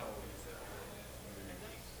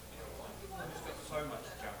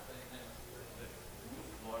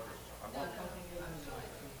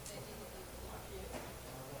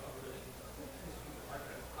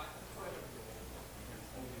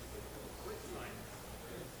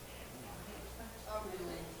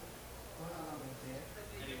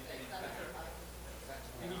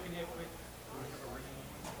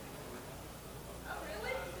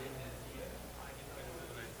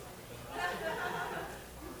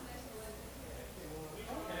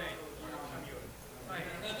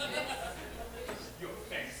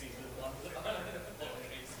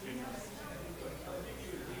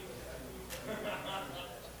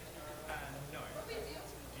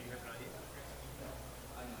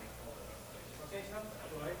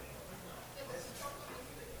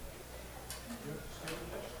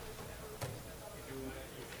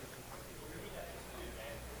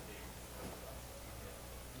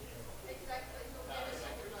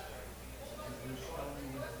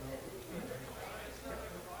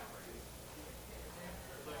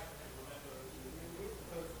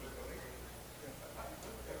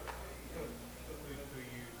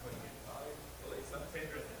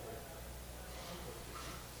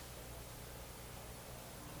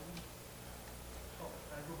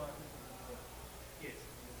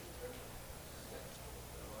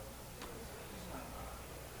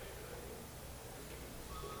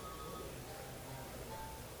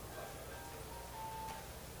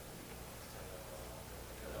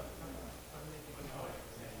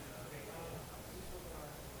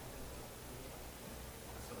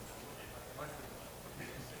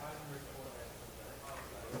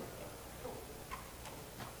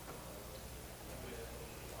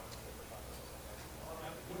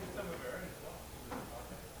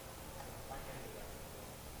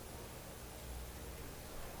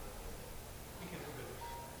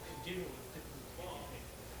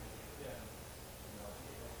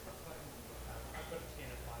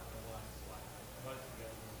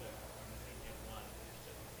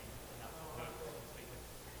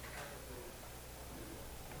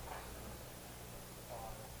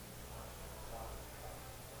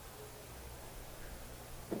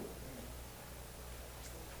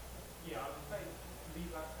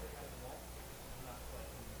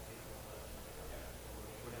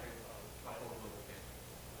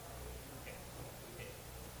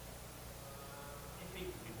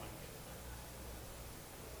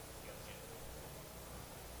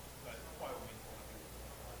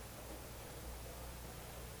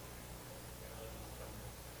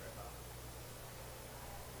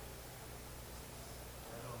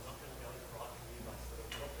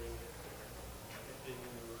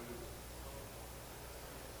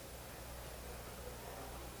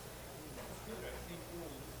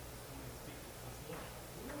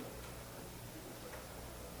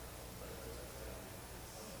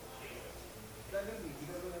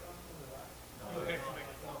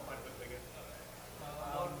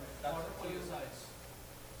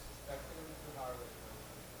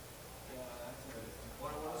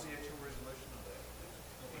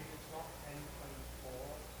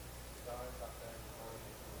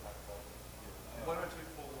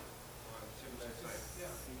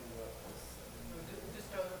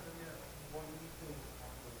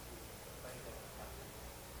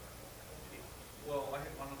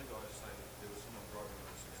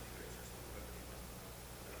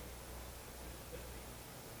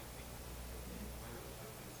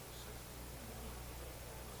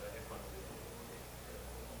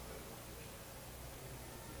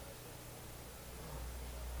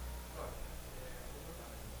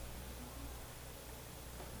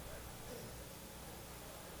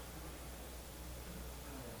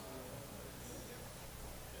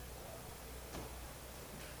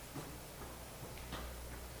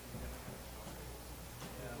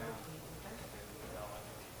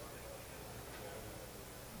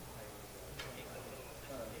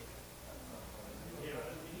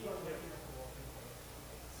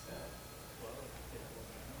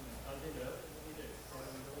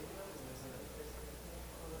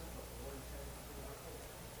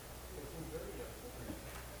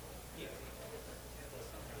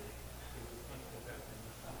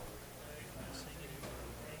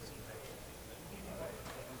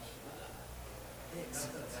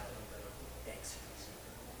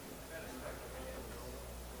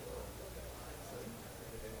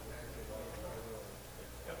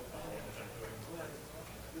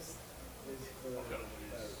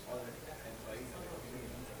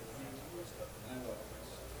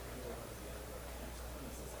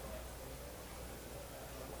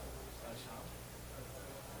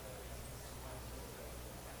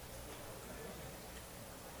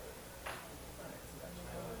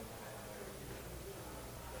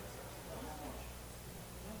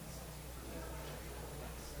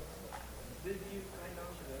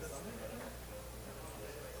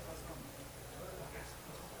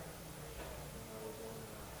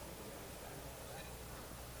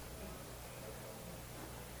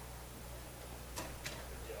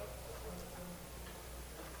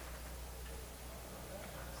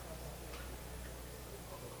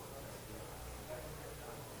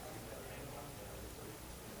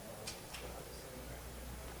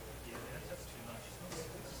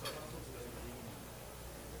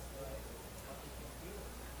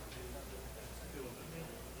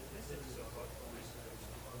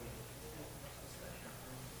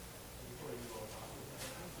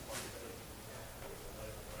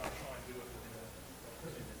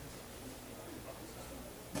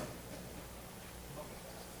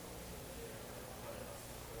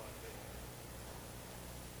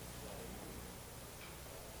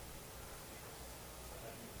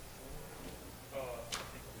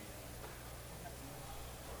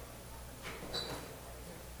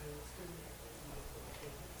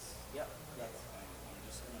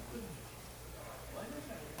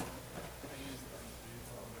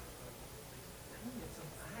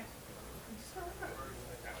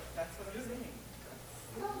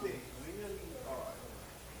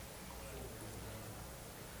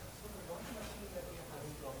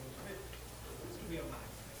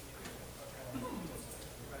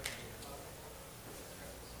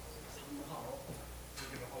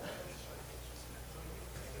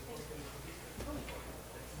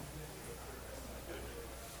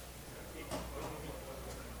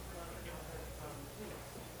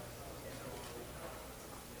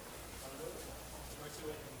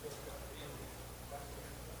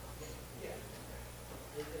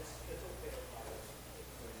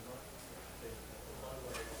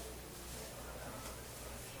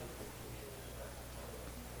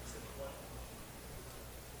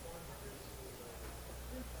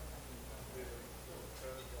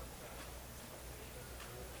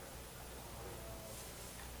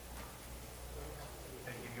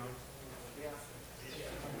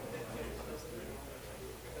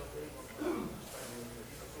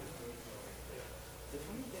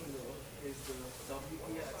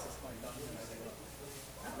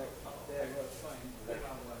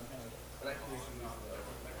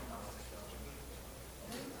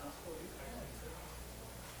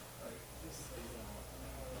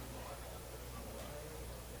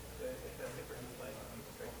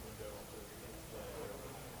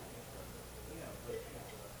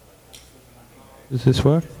 Does this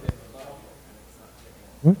work?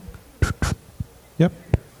 What? Yep.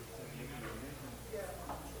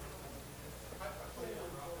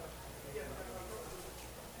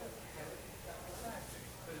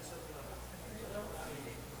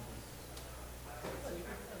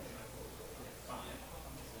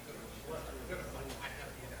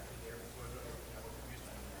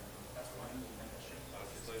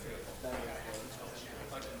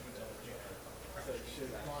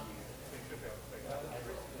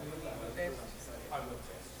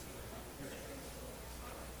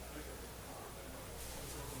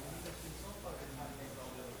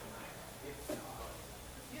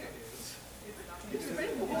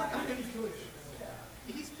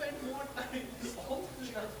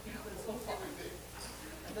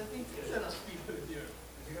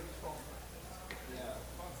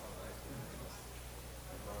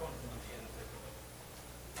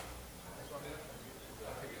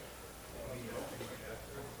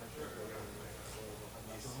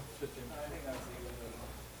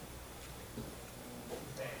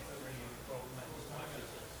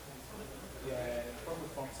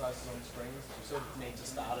 Sizes on screens, you sort of need to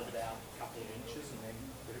start at about a couple of inches and then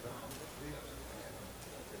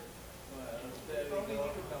probably you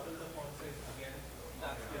could double the font size again.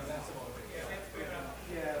 That's about it.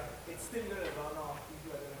 Yeah, it's still going to run off if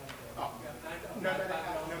you no matter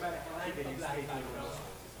how big you say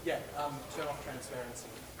turn off transparency.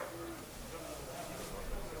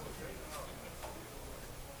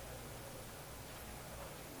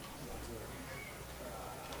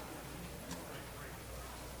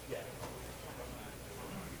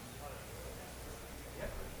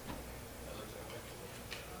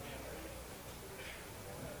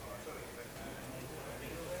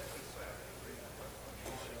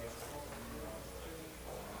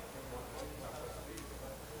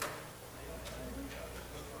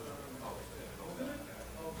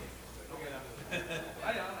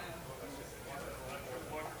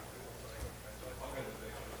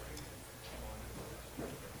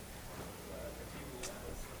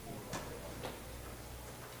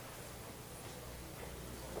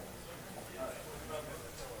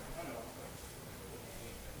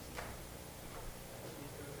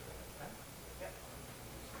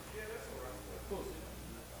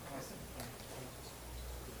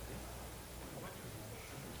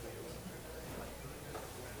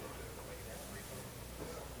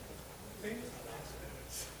 This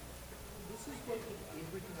is what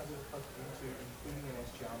everything that we've plugged into, including an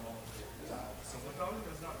SGR monitor. So the problem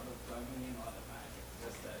is not the domain or the pack, it's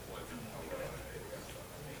just that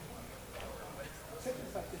except the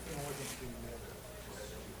fact that you know what it's doing there.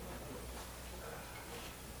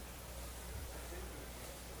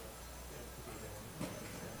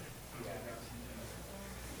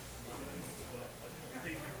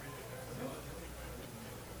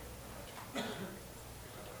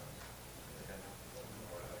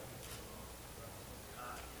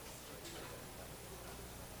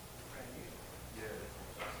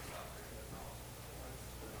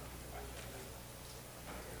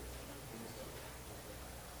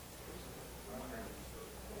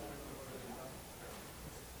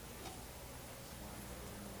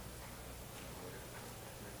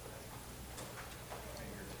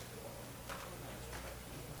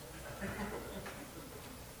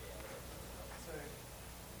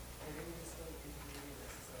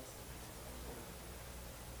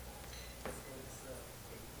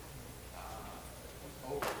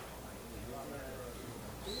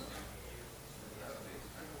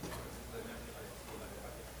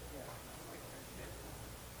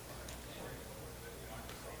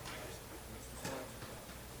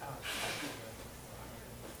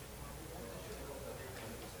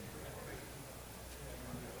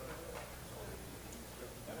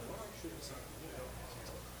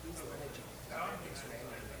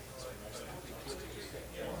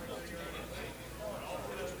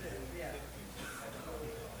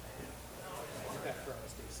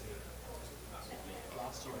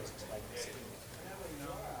 Last year I was explaining sitting.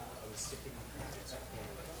 I was sitting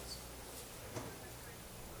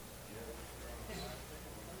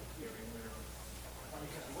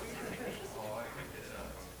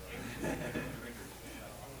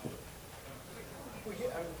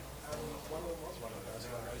one of them was one of those,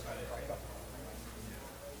 and I was going to break up.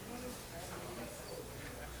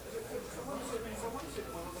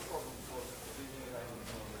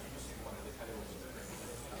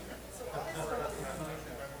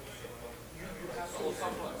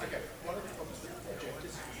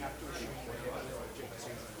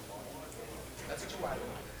 That's what you are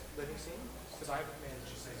letting see, because I have a command that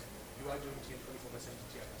just says you are doing 10 24% to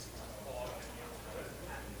TIP.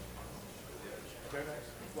 don't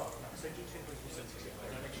actually, well, no, send you 10 principal sensitive.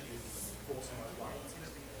 They don't actually force them like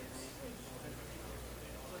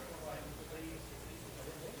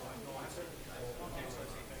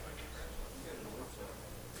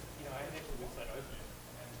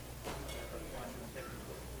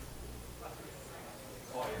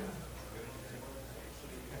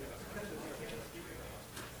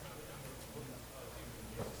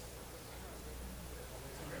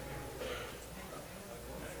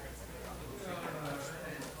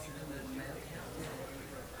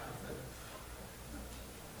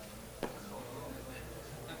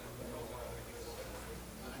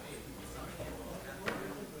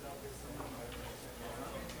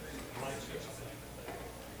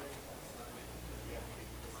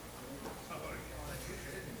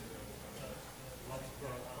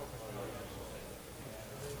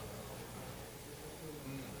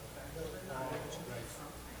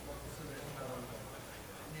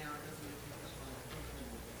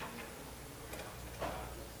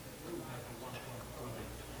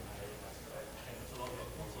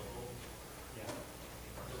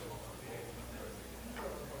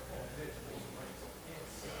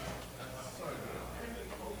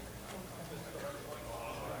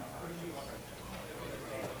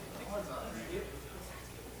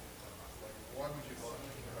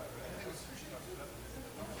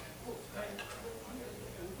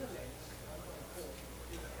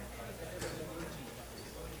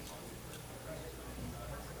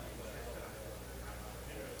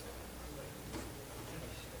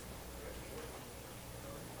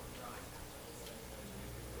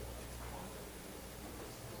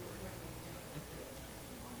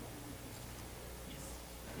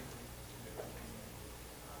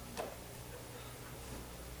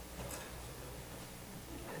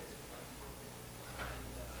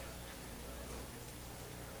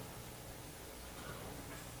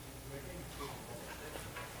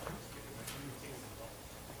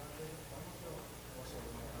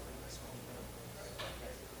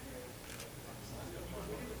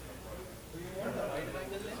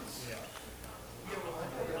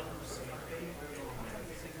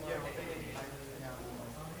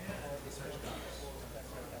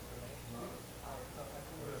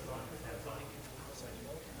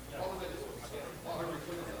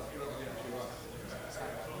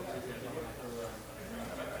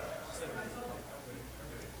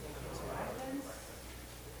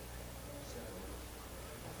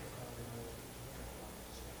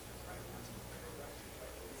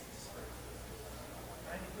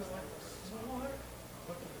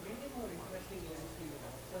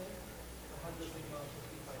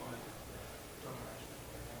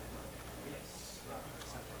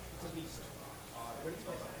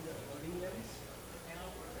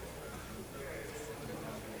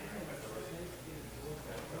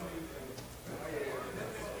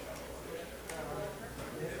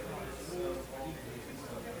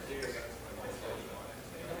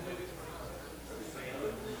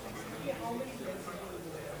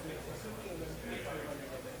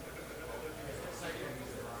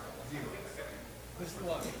This is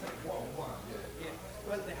one.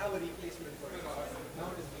 Well, they have a replacement for it.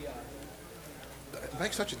 Now it is VR. It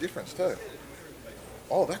makes such a difference too.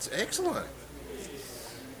 Oh, that's excellent.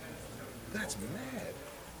 That's mad.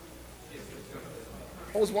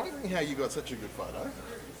 I was wondering how you got such a good photo.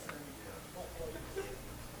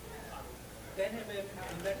 10 mm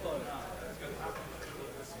in that corner.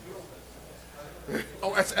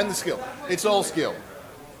 Oh, that's, and the skill. It's all skill.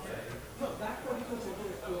 No, that particular photo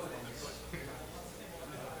is pure lens.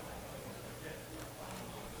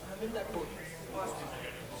 I'm in that photo.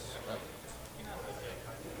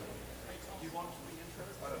 You want the intro?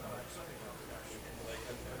 I don't know.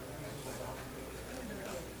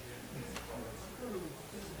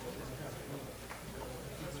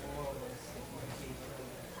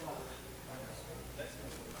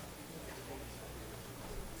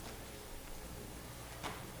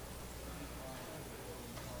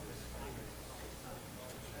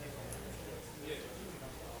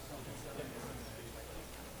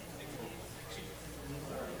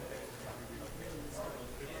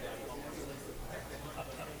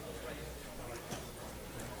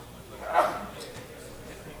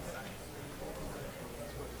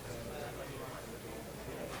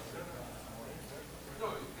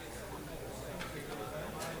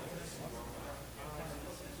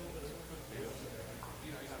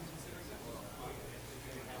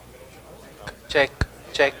 Check,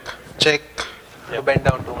 check, check. You bend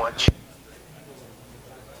down too much.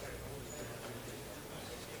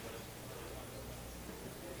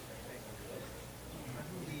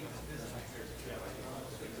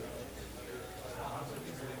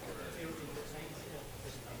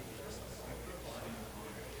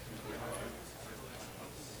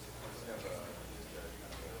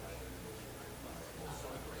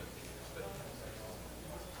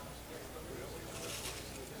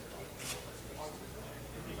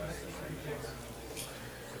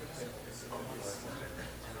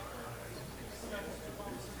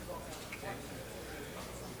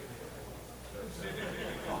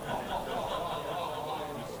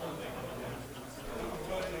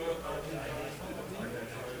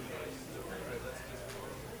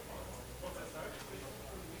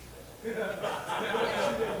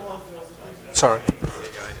 Sorry.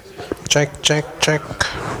 Check, check, check.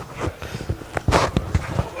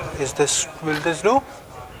 Will this do?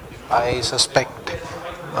 I suspect.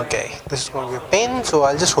 Okay, this is going to be a pain, so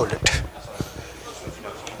I'll just hold it.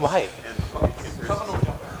 Why?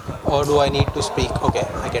 Or do I need to speak? Okay,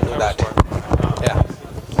 I can do that. Yeah.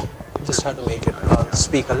 Just have to make it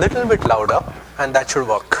speak a little bit louder, and that should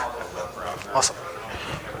work. Awesome.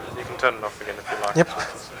 You can turn it off again if you like. Yep.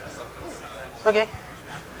 Okay.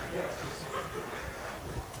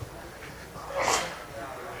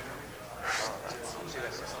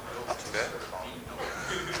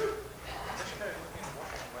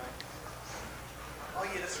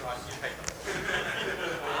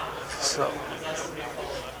 So.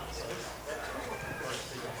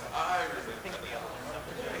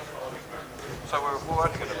 So we're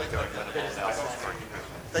going to be going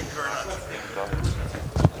Thank you very much.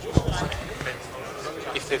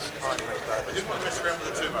 If there's time, I just want to mess around with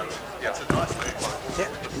it too much. Yeah, it's a nice thing. Yeah.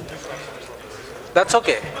 That's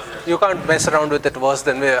okay. You can't mess around with it worse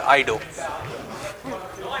than I do.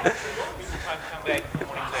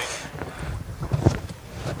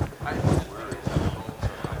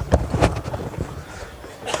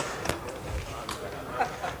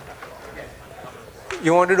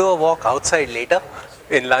 You want to do a walk outside later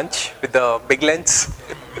in lunch with the big lens?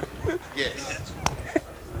 Yes.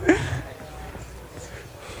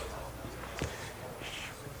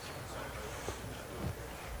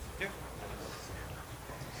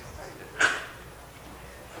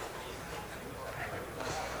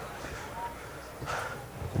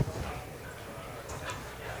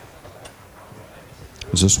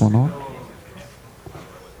 Is this one on?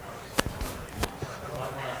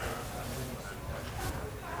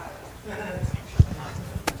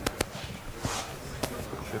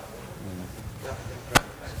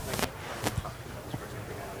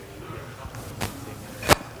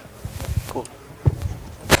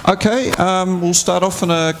 Okay, we'll start off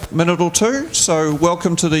in a minute or two. So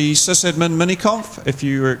welcome to the sysadmin mini-conf. If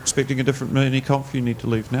you were expecting a different mini-conf, you need to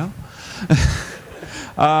leave now.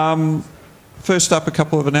 First up, a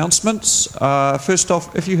couple of announcements. First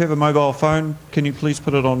off, if you have a mobile phone, can you please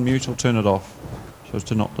put it on mute or turn it off so as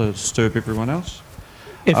to not disturb everyone else?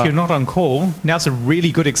 If you're not on call, now's a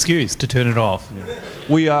really good excuse to turn it off. Yeah.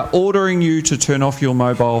 We are ordering you to turn off your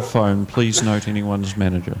mobile phone. Please note anyone's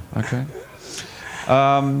manager, okay?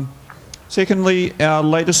 Secondly, our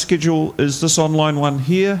latest schedule is this online one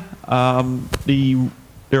here.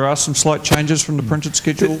 There are some slight changes from the printed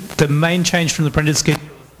schedule. The main change from the printed schedule,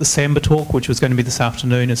 the Samba talk, which was going to be this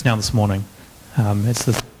afternoon, is now this morning.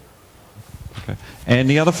 Okay. And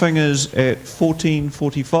the other thing is at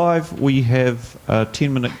 14:45 we have a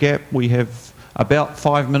 10-minute gap. We have about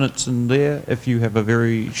 5 minutes in there. If you have a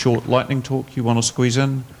very short lightning talk you want to squeeze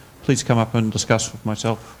in, please come up and discuss with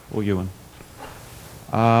myself or Ewan.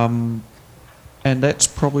 And that's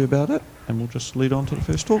probably about it. And we'll just lead on to the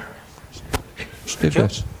first talk. Steve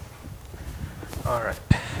Das. All right.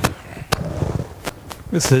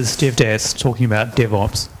 This is Steve Das talking about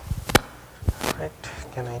DevOps. All right.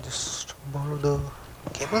 Can I just borrow the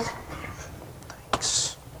cable?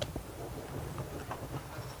 Thanks.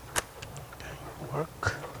 Okay.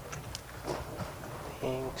 Work.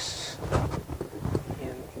 Thanks.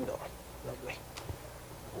 And no. Lovely.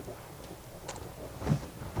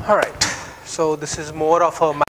 All right. So this is more of a